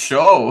What office.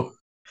 show?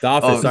 The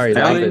office, Oh, sorry, the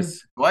Dwight. Stanley?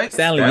 office. Dwight?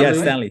 Stanley, yes,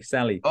 Stanley?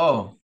 Stanley.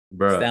 Oh,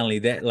 Bruh. Stanley.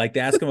 That like they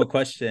ask him a you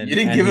question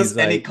didn't and give us he's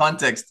any like,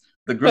 context.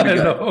 The groupie I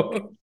guy.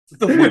 know. What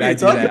the dude, fuck are I you do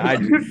talking that.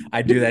 about?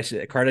 I do that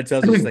shit. Carter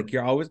tells us like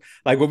you're always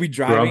like we'll be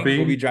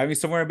Grumpy. driving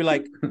somewhere and be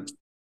like,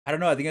 I don't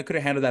know, I think I could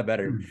have handled that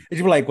better. And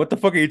you'd be like, what the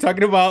fuck are you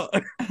talking about?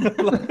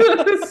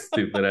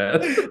 Stupid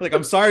ass. Like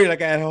I'm sorry,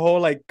 like I had a whole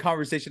like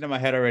conversation in my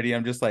head already.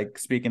 I'm just like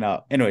speaking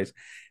out. Anyways,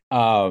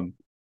 um,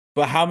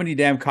 but how many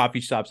damn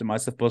coffee shops am I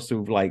supposed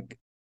to like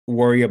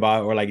worry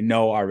about or like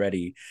know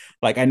already?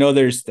 Like I know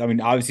I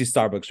mean, obviously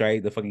Starbucks,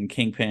 right? The fucking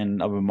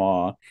kingpin of them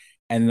all.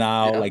 And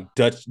now Yeah. like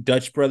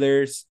Dutch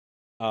Brothers.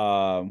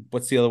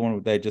 What's the other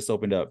one that just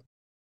opened up?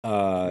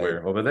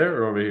 Where? Over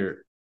there or over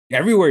here?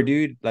 Everywhere,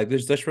 dude. Like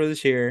there's Dutch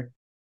Brothers here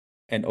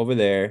and over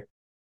there.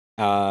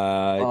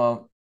 Uh,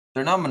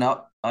 they're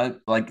not I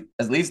like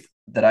at least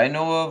that I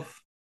know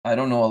of. I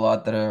don't know a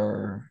lot that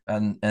are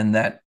in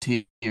that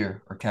tier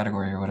or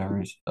category or whatever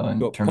in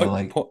But terms of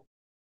like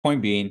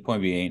point being,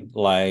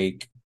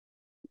 like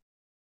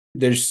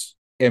there's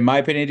in my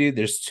opinion, dude,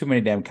 there's too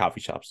many damn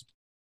coffee shops.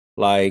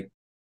 Like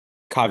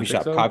Coffee You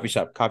think shop, so? coffee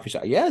shop, coffee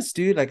shop. Yes,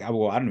 dude. Like,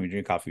 well, I don't even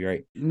drink coffee,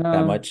 right?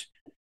 That No, much.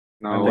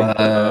 I No, think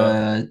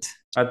What?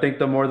 I think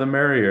the more the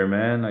merrier,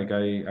 man. Like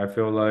I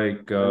feel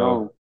like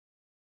no.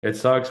 it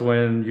sucks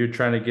when you're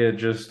trying to get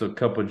just a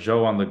cup of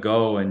Joe on the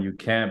go and you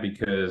can't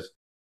because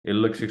it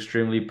looks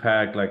extremely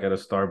packed. Like at a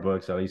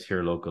Starbucks, at least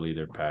here locally,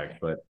 they're packed.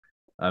 But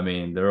I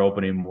mean, they're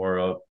opening more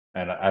up,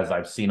 and as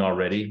I've seen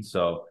already,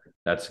 so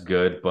that's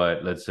good.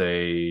 But let's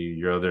say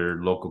your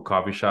other local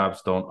coffee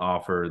shops don't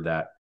offer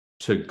that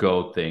to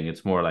go thing.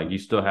 It's more like you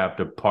still have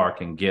to park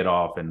and get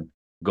off and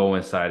go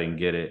inside and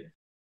get it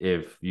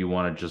if you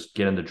want to just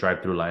get in the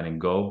drive-through line and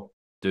go.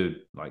 Dude,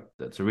 like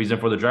that's a reason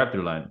for the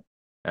drive-through line.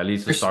 At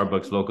least the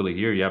Starbucks locally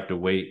here, you have to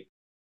wait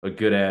a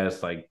good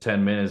ass like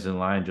 10 minutes in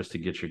line just to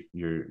get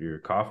your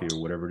coffee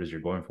or whatever it is you're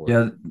going for.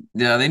 Yeah,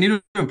 yeah, they need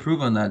to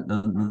improve on that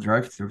the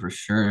drive-through for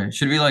sure. It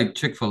should be like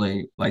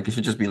Chick-fil-A. Like it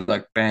should just be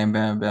like bam,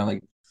 bam, bam,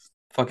 like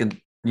fucking,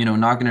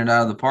 knocking it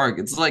out of the park.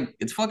 It's like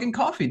it's fucking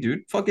coffee, dude.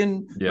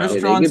 Fucking Yeah. Hey, they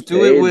restaurants get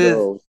do it paid with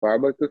though.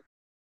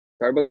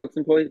 Starbucks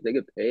employees, they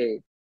get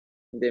paid.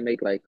 They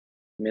make like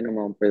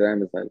minimum for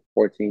them is like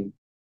 14.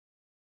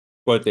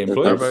 But the That's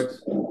employees,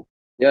 Starbucks.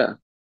 yeah.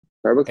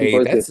 Starbucks hey,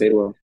 employees get that's paid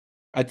well.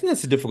 I think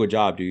that's a difficult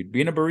job, dude.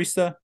 Being a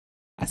barista,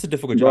 that's a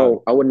difficult job.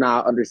 Bro, I would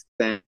not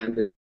understand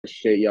the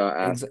shit y'all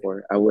ask Ex-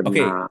 for. I would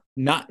okay,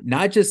 not.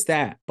 not just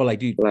that, but like,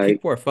 dude, Like,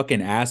 people are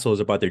fucking assholes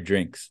about their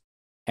drinks.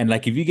 And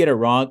like, if you get it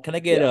wrong, can I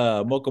get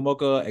yeah. a mocha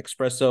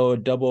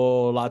espresso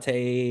double yeah,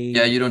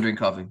 latte? you don't drink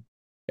coffee.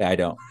 Yeah, I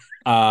don't.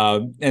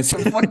 And so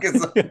The fuck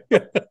is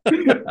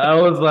I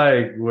was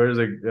like, where's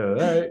it? All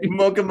right.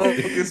 mocha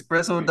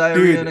espresso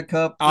diarrhea in a dude,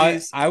 cup, I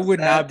please? I would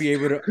not That be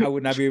able to I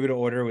would not be able to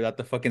order without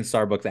the fucking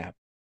Starbucks app.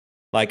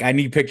 Like, I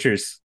need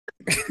pictures.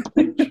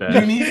 you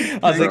Trash. need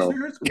I was like, Bro.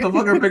 pictures? What the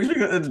fuck are pictures?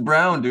 It's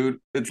brown, dude.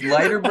 It's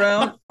lighter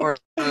brown or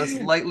a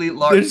slightly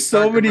there's so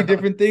darker many brown.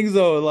 different things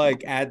though.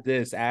 Like, add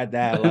this, add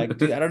that. Like,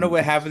 dude, I don't know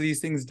what half of these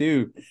things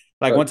do.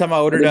 Like one time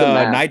I did the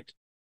math.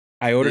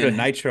 I ordered a Yeah.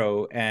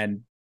 nitro,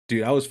 and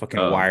dude, I was fucking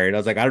Oh, wired. I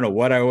was like, I don't know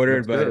what I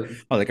ordered, that's but I good.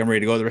 was like, I'm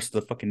ready to go the rest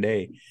of the fucking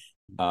day.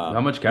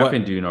 How much What?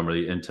 caffeine do you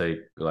normally intake?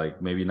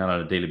 Like maybe not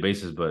on a daily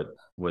basis, but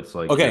what's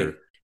like Okay,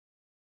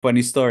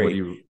 funny story. what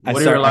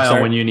do you rely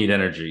on when you need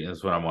energy?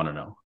 That's what I want to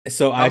know.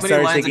 So How I many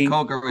started lines of taking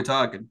coke are we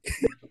talking?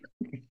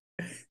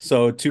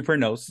 so two per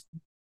nose.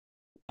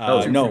 Oh,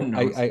 Two per No, nose.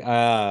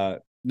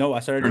 no,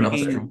 Per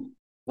nostril.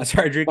 I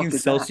started drinking Fuck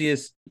is that?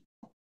 Celsius.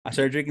 I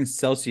started drinking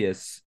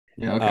Celsius.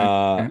 Yeah,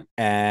 okay.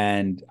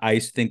 And I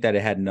used to think that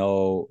it had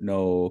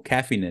no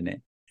caffeine in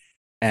it.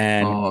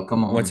 And Oh,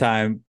 come on. one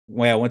time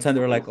they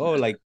were like, "Oh,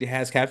 like it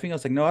has caffeine." I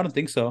was like, "No, I don't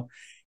think so."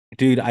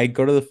 Dude, I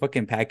go to the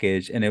fucking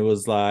package and it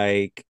was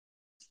like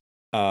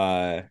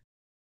uh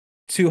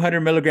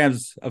 200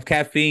 milligrams of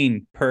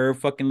caffeine per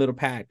fucking little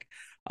pack.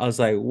 I was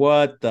like,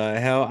 "What the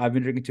hell? I've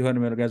been drinking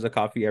 200 milligrams of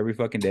coffee every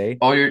fucking day."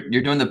 Oh,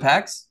 you're doing the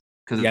packs?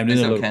 Because Yeah, I'm they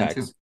doing the sell little can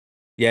too. packs.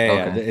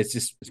 Yeah. Okay.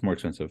 It's more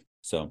expensive.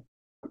 So,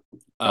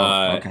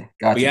 Oh, okay. but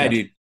Gotcha, yeah, gotcha.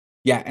 dude.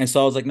 Yeah, and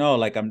so I was like, no,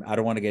 like I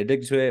don't want to get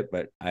addicted to it,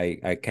 but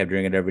I kept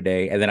drinking it every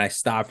day, and then I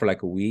stopped for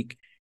like a week,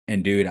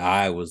 and dude,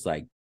 I was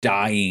like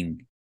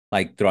dying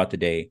like throughout the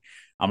day.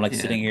 I'm like Yeah.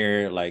 sitting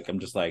here, like I'm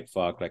just like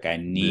fuck, like I yeah.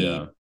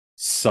 need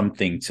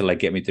something to like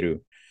get me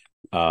through.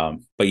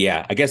 But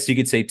yeah, I guess you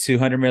could say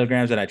 200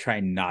 milligrams, and I try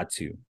not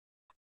to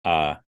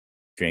uh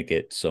drink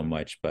it so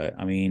much, but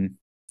I mean,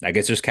 I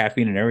guess there's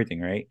caffeine and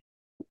everything, right?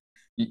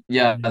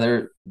 Yeah,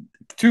 they're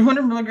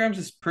 200 milligrams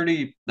is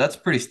that's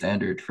pretty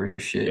standard for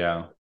shit.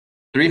 Yeah.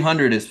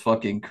 300 is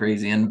fucking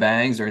crazy. And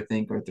bangs, I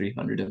think, are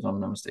 300 if I'm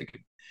not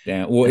mistaken.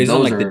 Yeah. Well, And isn't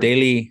those like the are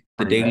pretty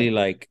daily high.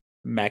 like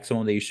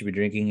maximum that you should be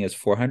drinking is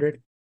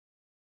 400?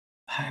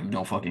 I have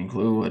no fucking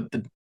clue what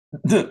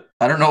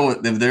I don't know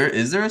if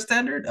there a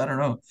standard? I don't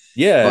know.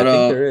 Yeah, I But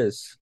think there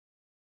is.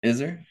 is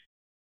there?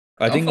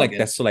 I I'll think like fucking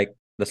that's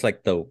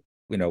like the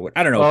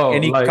I don't know, Oh,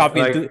 any like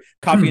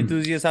coffee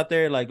enthusiasts out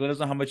there, like let us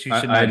know how much you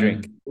should I not I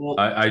drink.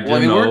 I I do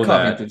mean we're know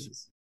coffee that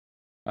enthusiasts.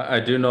 I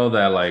do know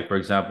that like for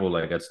example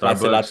like at Latte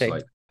Starbucks latte.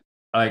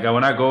 like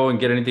when I go and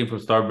get anything from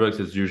Starbucks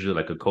it's usually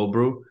like a cold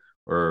brew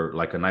or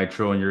like a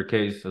nitro in your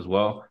case as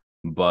well.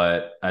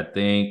 But I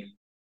think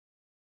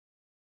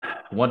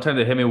one time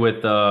they hit me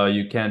with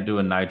you can't do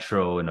a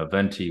nitro in a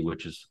venti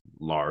which is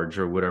large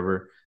or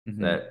whatever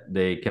Mm-hmm. that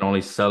they can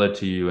only sell it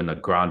to you in a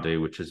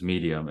grande which is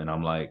medium and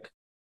I'm like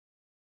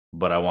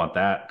but I want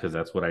that because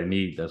that's what I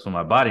need. That's what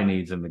my body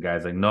needs. And the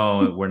guy's like,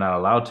 no, we're not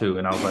allowed to.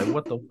 And I was like,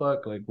 what the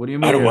fuck? Like, what do you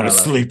I mean don't you're want to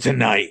not allowed to? sleep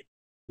tonight.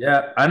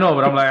 Yeah, I know,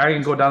 but I'm like, I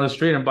can go down the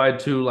street and buy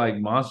two like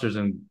monsters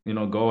and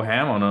go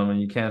ham on them, and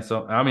you can't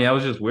sell. I mean, that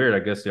was just weird. I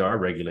guess they are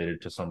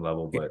regulated to some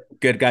level, but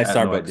Good guy I had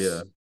no Starbucks.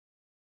 idea.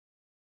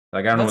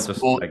 Like, I don't know what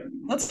this like.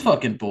 That's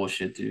fucking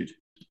bullshit, dude.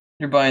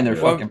 You're buying their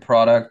Yeah, Well, fucking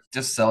product.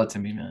 Just sell it to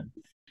me, man.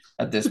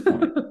 At this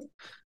point.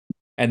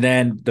 and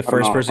then the I don't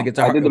first person know. gets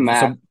I did the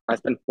math. some I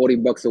spend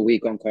 $40 a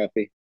week on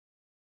coffee.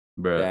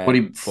 bro. that 40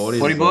 boy. bucks?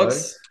 40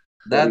 bucks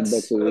That's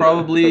a week. Because I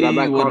probably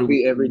buy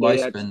coffee every what I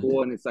day at spend.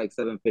 school and it's like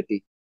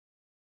 750.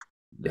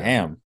 Damn.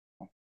 damn.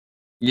 It's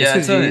Yeah,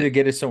 because you need to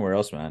get it somewhere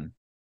else, man.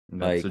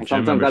 That's Like, a And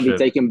gym sometimes I'll be membership.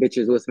 taking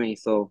bitches with me,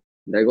 so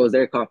there goes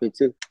their coffee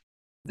too.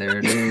 There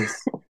it is.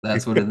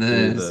 That's what it You're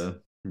is.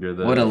 the you're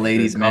What a the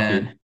ladies'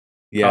 man. coffee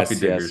yes, of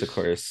diggers for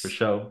course.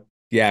 show.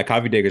 Yeah,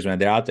 coffee diggers, man.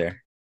 They're out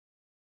there.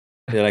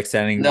 They're like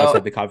standing outside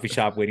No, the coffee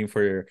shop waiting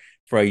for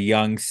a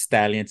young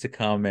stallion to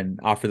come and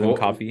offer them Well,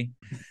 coffee.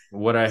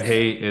 what I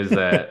hate is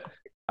that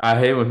I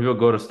hate when people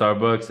go to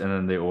Starbucks and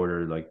then they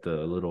order like the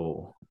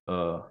little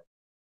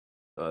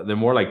they're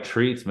more like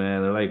treats,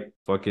 man. They're like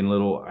fucking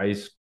little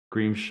ice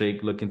cream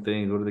shake looking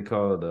things. What do they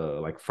call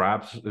it? Like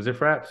frappes? Is it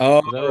frappes? Is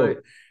that right?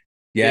 Oh,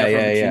 yeah,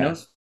 yeah.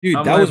 frappuccinos. Dude,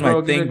 I'm that was like, my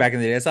bro, give thing me back in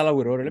the day. That's all I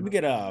would order. Let me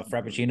get a yeah,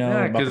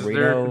 frappuccino, because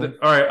macarino,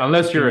 all right.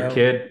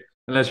 cappuccino.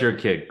 Unless you're a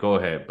kid, go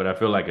ahead. But I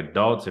feel like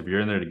adults, if you're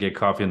in there to get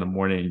coffee in the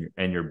morning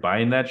and you're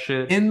buying that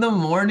shit, In the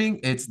morning,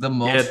 it's the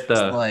most get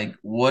the like,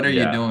 what are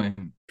you yeah,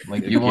 doing?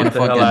 Like, you want get to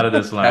the hell out fucking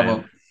of this have a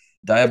line.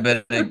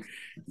 diabetic,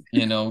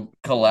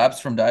 collapse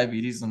from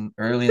diabetes and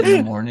early in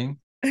the morning.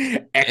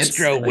 It's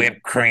Extra Like,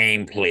 whipped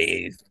cream,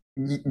 please.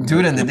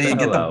 dude, and get the they get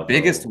hell the out,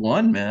 biggest bro.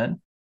 one, man.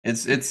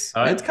 It's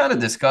I kind of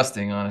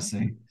disgusting,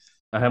 honestly.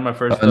 I had my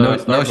first No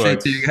shade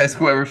to you Starbucks. guys,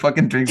 whoever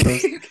fucking drinks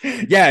those.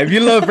 Yeah, if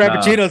you love Nah,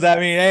 frappuccinos, I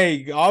mean,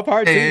 hey, all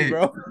power to you, Hey,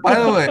 bro. by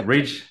the way,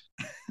 reach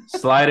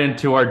slide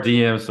into our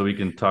DM so we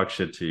can talk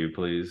shit to you,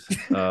 please.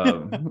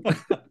 No, We're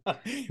I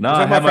talking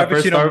had about my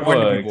first Frappuccino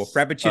morning people. Starbucks.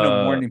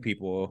 Frappuccino morning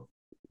people.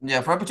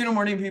 yeah, Frappuccino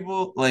morning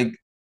people, like,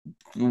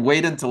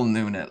 wait until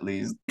noon at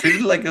least. Treat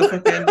it like a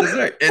fucking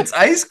dessert. It's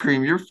ice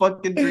cream. You're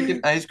fucking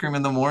drinking ice cream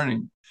in the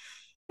morning.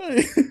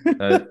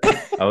 Uh,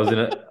 I was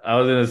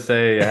gonna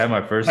say I had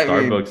my first I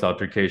mean, Starbucks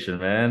altercation,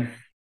 man.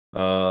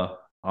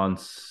 On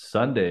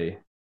Sunday,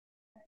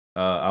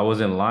 I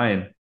was in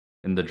line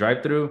in the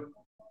drive-through,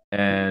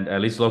 and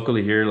at least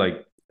locally here,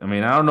 like, I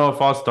mean, I don't know if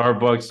all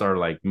Starbucks are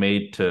like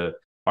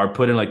are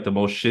put in like the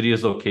most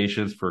shittiest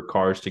locations for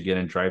cars to get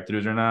in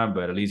drive-throughs or not,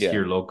 but at least Yeah.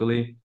 here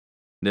locally,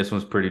 this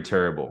one's pretty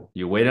terrible.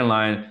 You wait in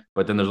line,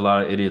 but then there's a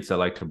lot of idiots that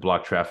like to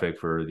block traffic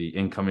for the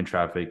incoming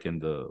traffic in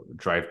the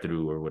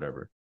drive-through or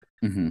whatever.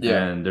 Mhm.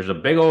 yeah. And there's a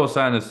big old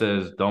sign that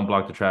says "Don't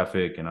block the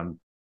traffic," and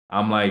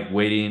I'm like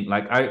waiting.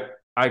 Like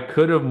I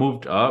could have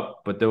moved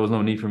up, but there was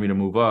no need for me to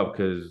move up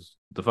because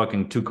the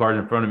fucking two cars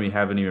in front of me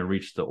haven't even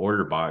reached the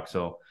order box.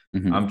 So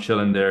Mhm. I'm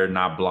chilling there,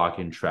 not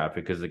blocking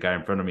traffic because the guy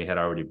in front of me had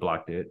already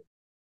blocked it.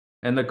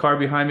 And the car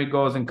behind me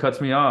goes and cuts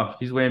me off.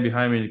 He's waiting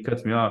behind me and he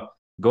cuts me off.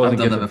 Goes I've and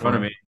done gets that in front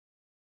of before. me,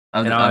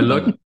 and I I've done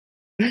look,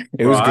 that. It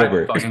bro. was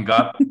Gilbert.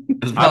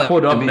 It was I probably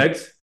pulled up me.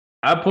 next.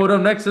 I pulled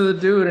up next to the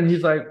dude, and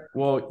he's like,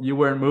 "Well, you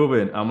weren't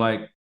moving." I'm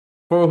like,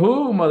 "For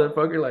who,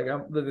 motherfucker? Like,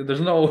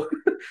 there's no,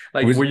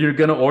 like, Was were you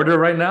gonna order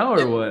right now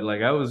or what?"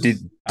 Like, I did was he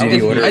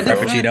In order my a heated,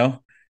 bro. defense, frappuccino?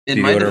 in Did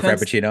he my order a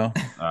defense, frappuccino?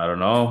 I don't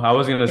know. I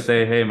was gonna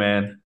say, "Hey,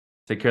 man,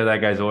 take care of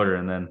that guy's order,"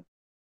 and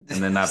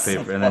then not pay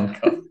so for, and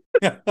fuck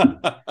then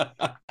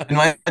up. In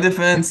my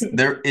defense,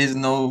 there's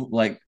no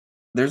like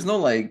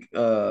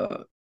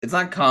it's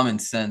not common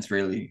sense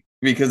really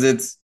because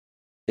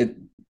it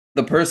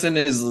the person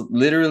is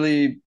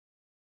literally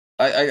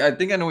I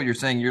think I know what you're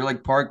saying. You're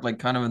like parked like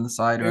kind of in the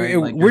side, right?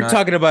 Like you're We're not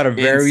talking about a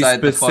very inside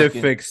the fucking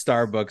specific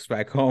Starbucks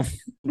back home.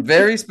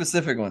 very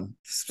specific one.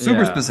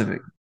 Super yeah,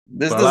 specific.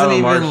 This but a lot doesn't of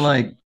them are even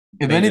like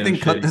if medium anything,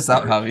 cut shitty this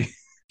out, cars.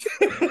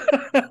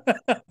 Javi.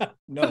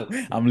 No,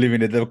 I'm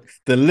leaving it.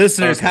 The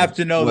listeners Okay, have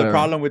to know the Whatever.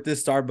 problem with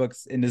this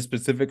Starbucks in this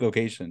specific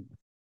location.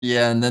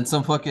 Yeah, and then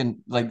some fucking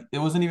like it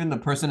wasn't even the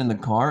person in the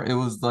car. It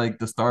was like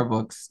the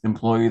Starbucks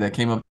employee that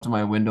came up to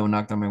my window,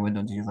 knocked on my window,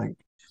 and he was like,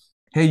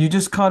 "Hey, you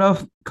just cut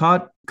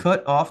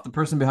off the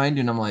person behind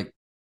you." And I'm like,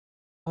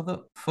 "How the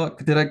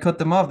fuck did I cut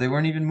them off? They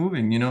weren't even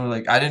moving."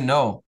 Like I didn't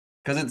know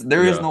because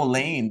there is yeah, no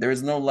lane. There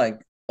is no like,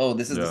 oh,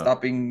 this is the yeah.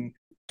 stopping.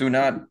 Do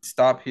not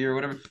stop here,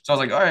 whatever. So I was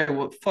like, all right,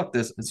 well, fuck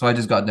this. And so I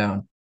just got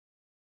down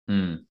Hmm.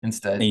 And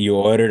instead, you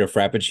ordered a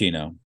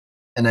frappuccino.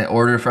 and I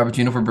ordered a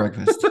frappuccino for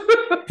breakfast,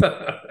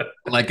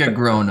 like a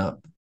grown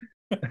up.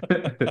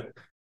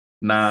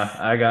 Nah,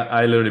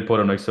 I literally put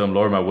him next to him,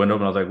 lowered my window,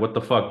 and I was like, "What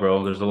the fuck,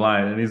 bro? There's a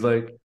line." And he's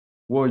like,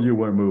 "Well, you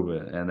weren't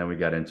moving." And then we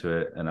got into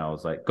it, and I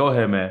was like, "Go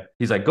ahead, man."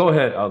 He's like, "Go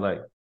ahead." I was like,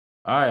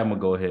 "All right, I'm gonna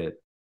go ahead."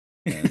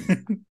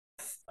 And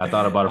I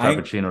thought about a I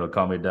frappuccino to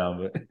calm me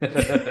down,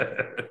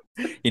 but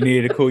You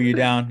needed to cool you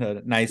down.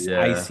 A nice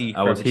yeah, icy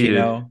I was heated.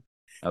 frappuccino.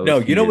 I was No,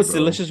 you know heated, what's bro.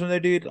 delicious from there,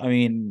 dude? I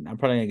mean, I'm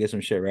probably gonna get some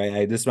shit,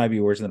 right? This might be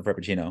worse than a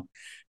frappuccino.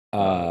 Oh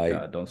Uh,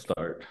 God, don't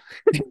start.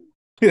 the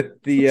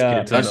It's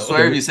good to I know.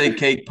 swear, if you say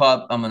cake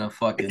pop, I'm gonna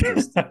fucking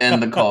just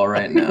end the call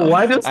right now.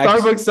 Why does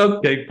actually, Starbucks sell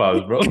cake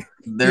pops, bro?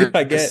 dude,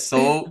 They're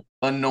so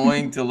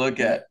annoying to look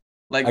at.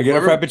 Like I get a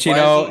whoever buys frappuccino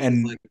those is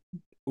and like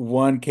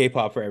one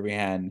K-pop for every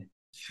hand.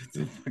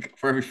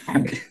 for every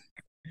fucking.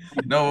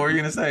 No, what were you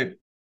gonna say?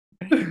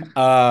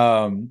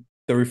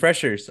 The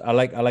refreshers. I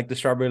like the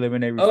strawberry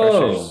lemonade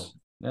Oh, refreshers.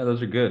 yeah,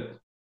 those are good.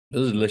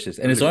 Those are delicious.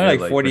 And Those it's are only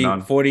good. like Like for 40,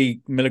 non.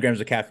 40 milligrams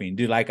of caffeine.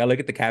 Dude, like I look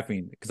at the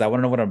caffeine because I want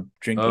to know what I'm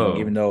drinking,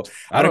 even Oh, though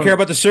I I don't care don't.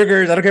 about the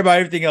sugars. I don't care about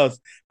everything else.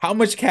 How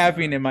much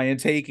caffeine Uh, am I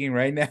intaking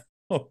right now?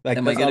 Like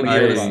Am I that's all gonna I be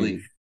care able to about. I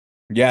sleep?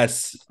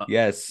 Yes. uh,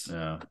 Yes.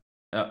 yeah.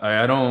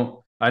 I don't.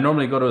 I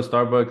normally go to a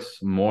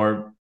Starbucks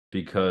more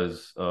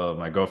because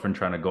my girlfriend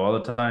trying to go all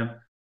the time,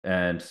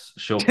 and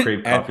she'll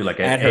crave coffee like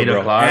At at her, eight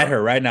bro. At o'clock.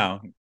 her right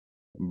now.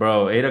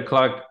 Bro, 8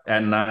 o'clock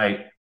at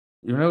night.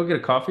 You know, get a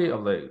coffee.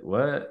 I'm like,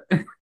 what?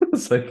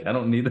 It's like I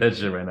don't need that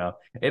shit right now.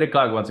 8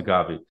 o'clock wants a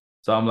coffee.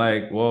 So I'm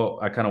like, well,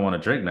 I kind of want to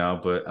drink now,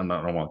 but I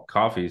don't want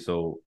coffee,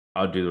 so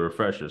I'll do the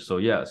refreshers. So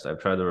yes, I've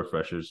tried the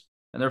refreshers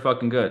and they're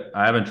fucking good.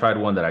 I haven't tried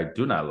one that I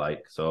do not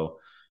like. So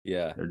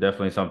Yeah. they're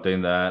definitely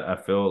something that I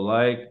feel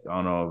like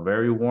on a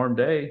very warm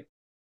day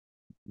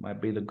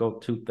might be the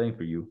go-to thing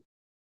for you.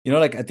 You know,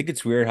 like I think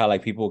it's weird how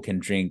like people can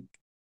drink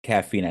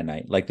caffeine at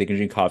night. Like they can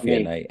drink coffee at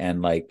Me, night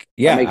and like I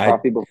yeah, make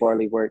coffee before I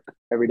leave work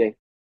every day,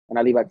 and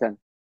I leave at 10.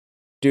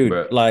 dude,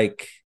 But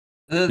like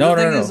The no, no,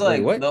 thing no, is, no. Wait,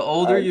 like, what? the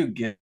older I you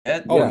get,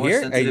 the Oh, yeah, more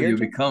here? sensitive Here, you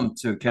Jim? become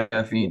to yeah.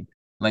 caffeine.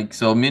 Like,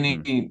 so hmm.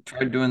 Mini,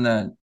 try doing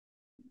that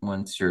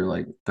once you're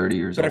like 30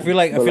 years But old. I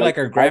But feel like like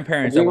our I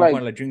grandparents at drink one like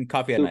point like drinking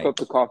coffee at two night.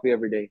 cups of coffee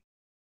every day.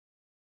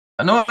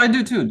 No, I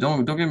do too.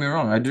 Don't get me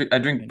wrong. I drink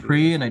Can't do that.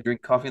 pre and I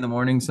drink coffee in the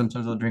morning.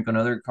 Sometimes I'll drink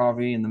another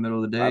coffee in the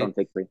middle of the I day. don't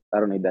take free. I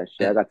don't need that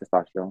shit. I And, got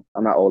testosterone.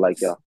 I'm not old like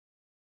y'all.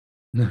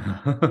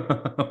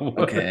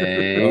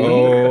 okay,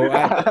 Oh,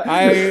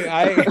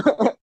 I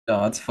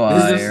shots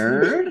It's just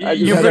fired. I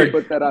just you you had to bring bring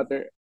put that out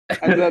there.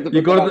 I just had to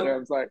you put go that to out there. the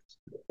I'm sorry.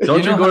 You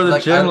don't you know go how to the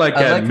like gym like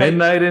I at like how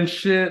midnight and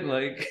shit?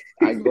 Like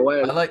I go I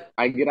at like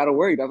I get out of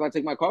work. That's why I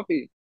take my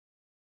coffee.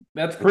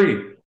 that's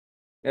pre.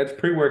 That's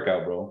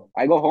pre-workout, bro.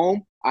 I go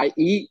home, I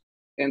eat,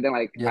 and then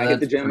like yeah, I hit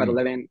the that's gym at pre.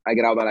 11. I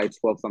get out by like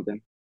 12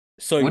 something.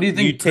 so What do you you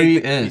think take pre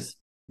the is?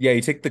 yeah,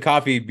 you take the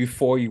coffee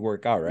before you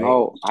work out, right?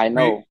 No, I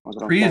know. Pre That's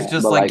what I'm pre is saying.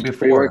 just But like like before.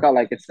 pre-workout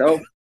like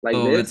itself, like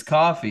So it's this,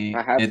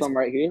 I coffee. have It's some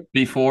right here. I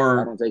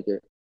before, don't take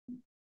it.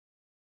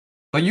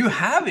 but you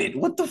have it.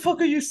 What the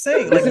fuck are you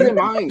saying? This Like isn't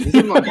mine. This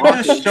is my you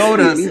just boss's. showed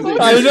He us. leaves it You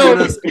I just here. showed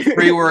know. us It's my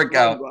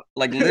pre-workout. boss.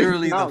 Like It's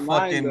literally the not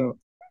mine though.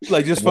 fucking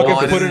Like just fucking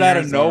what put is it out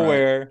of yours? All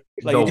right. nowhere.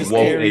 Like The you just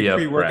Woke carry AF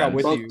pre-workout brand.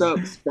 with Fucked you.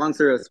 up.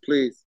 Sponsor us,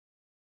 please.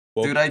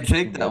 Dude, Woke, I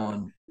take that woke.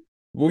 one.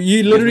 Well,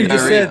 you Gives me literally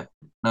just said diarrhea.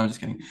 No, I'm just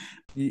kidding.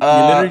 you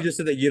literally Uh just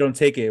said that you don't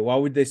take it. Why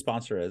would they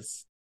sponsor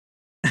us?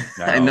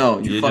 I I know. know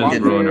you You just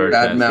fucking ruined our Sponsor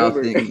bad chances.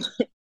 Gilbert. mouthing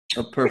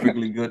a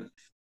perfectly good.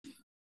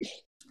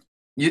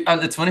 You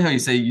it's funny how you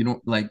say you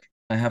don't like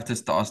I have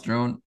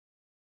testosterone,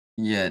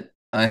 yet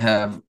I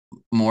have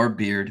more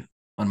beard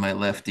on my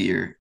left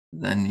ear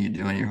than you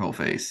do in your whole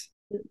face.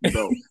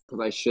 Bro, because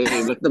I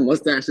shaved. Look, the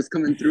mustache is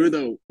coming through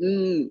though.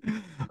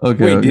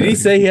 Okay, Wait, did okay, he okay.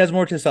 say he has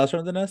more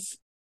testosterone than us?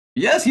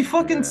 Yes, he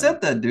fucking Yeah.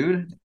 said that,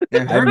 dude.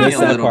 It I hurt me a missed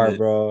that little part, bit.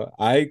 bro.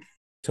 I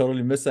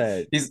totally missed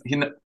that.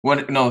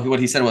 What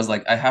he said was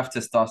like I have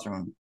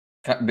testosterone,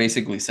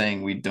 basically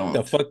saying we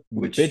The don't, fuck,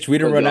 which bitch, we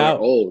didn't Because run y'all are out.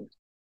 old.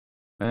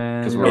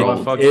 Man, because you we're know It what?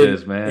 old. Fuck it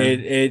this, it man.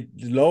 it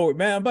lower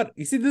man, but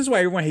you see, this is why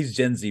everyone hates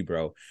Gen Z,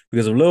 bro.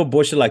 Because of little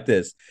bullshit like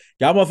this.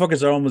 Y'all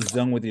motherfuckers are almost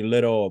done with your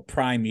little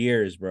prime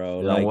years,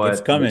 bro. You know Like it's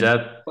what? coming.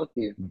 Fuck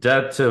you.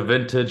 Death to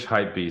vintage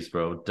hype beast,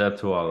 bro.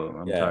 Death to all of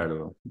them. I'm Yeah. tired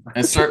of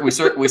And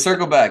we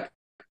circle back.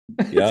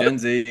 Yep. Gen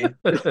Z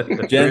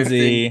them. Gen thrifting.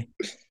 Z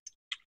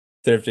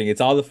thrifting.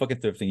 It's all the fucking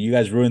thrifting. You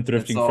guys ruined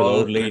It's thrifting for the all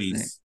old the thrifting.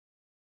 ladies.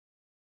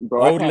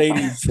 Bro, I Old can't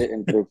find ladies. shit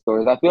in thrift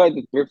stores. I feel like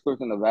the thrift stores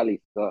in the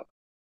valley suck.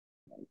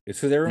 It's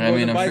because everyone I goes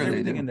mean, and I'm buys sure they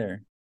everything in do.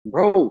 there.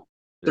 Bro,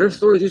 Yeah. thrift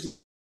stores used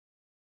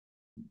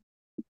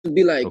to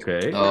be like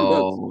Okay. $10.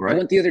 Oh, I right.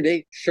 went the other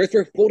day. Shirts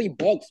were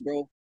 $40,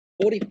 bro.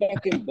 40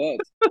 fucking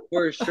bucks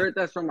for a shirt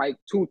that's from like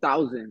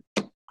 2000.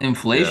 Yeah.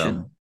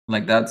 Inflation.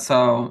 Like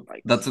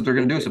Like that's what they're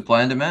gonna do. stupid.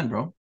 Supply and demand,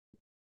 bro.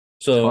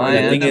 So Supply the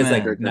and thing is,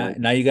 like, demand. now, Ridiculous.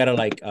 now you gotta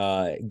like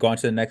go on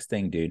to the next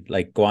thing, dude.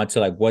 Like go on to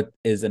like what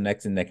is the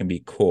next thing that can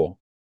be cool,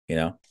 you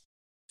know?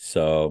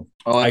 So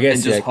I Oh, and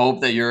guess just yeah,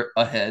 hope that you're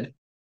ahead.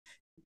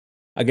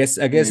 I guess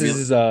Maybe this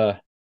is a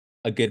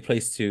good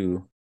place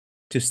to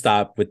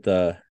stop with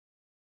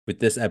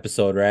this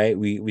episode, right?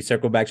 We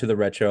circle back to the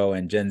retro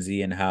and Gen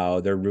Z and how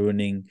they're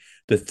ruining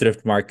the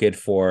thrift market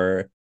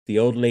for the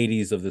old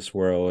ladies of this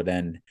world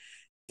and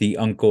the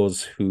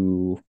uncles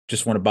who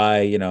just want to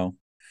buy, you know,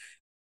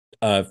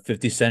 a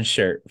 50-cent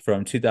shirt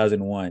from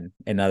 2001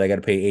 and now they got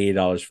to pay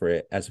 $80 for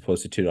it as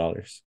opposed to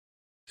 $2.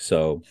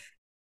 So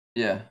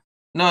Yeah.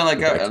 No,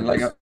 go back to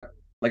this.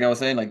 like I was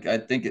saying, I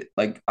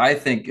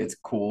think it's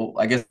cool.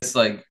 I guess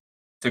like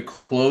to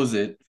close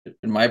it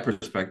in my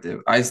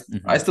perspective, I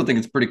Mhm. still think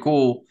it's pretty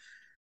cool.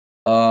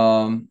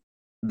 Um,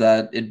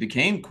 that it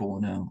became cool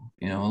now.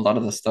 You know, a lot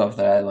of the stuff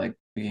that I like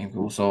became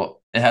cool.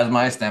 So it has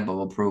my stamp of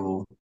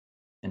approval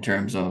in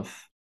terms of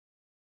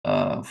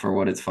for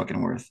what it's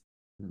fucking worth.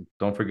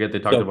 Don't forget they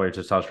talked So about your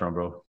testosterone,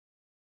 bro.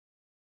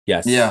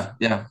 yes, Yeah,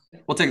 yeah.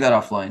 We'll take that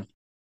offline.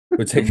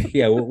 we'll take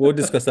yeah, we'll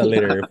discuss that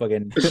later.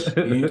 Fucking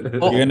you're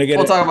gonna get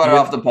We'll talk about it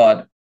off the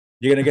pod.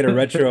 you're gonna get a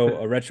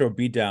retro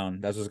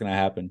beatdown. That's what's gonna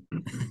happen.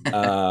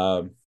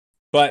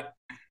 But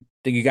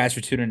thank you guys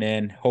for tuning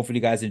in. Hopefully,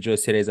 you guys enjoyed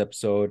today's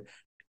episode.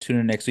 Tune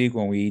in next week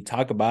when we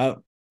talk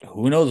about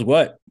who knows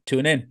what.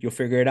 Tune in, you'll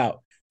figure it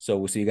out. So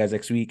we'll see you guys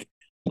next week.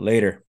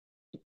 Later.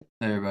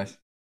 Hey, everybody.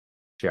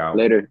 Ciao.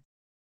 Later.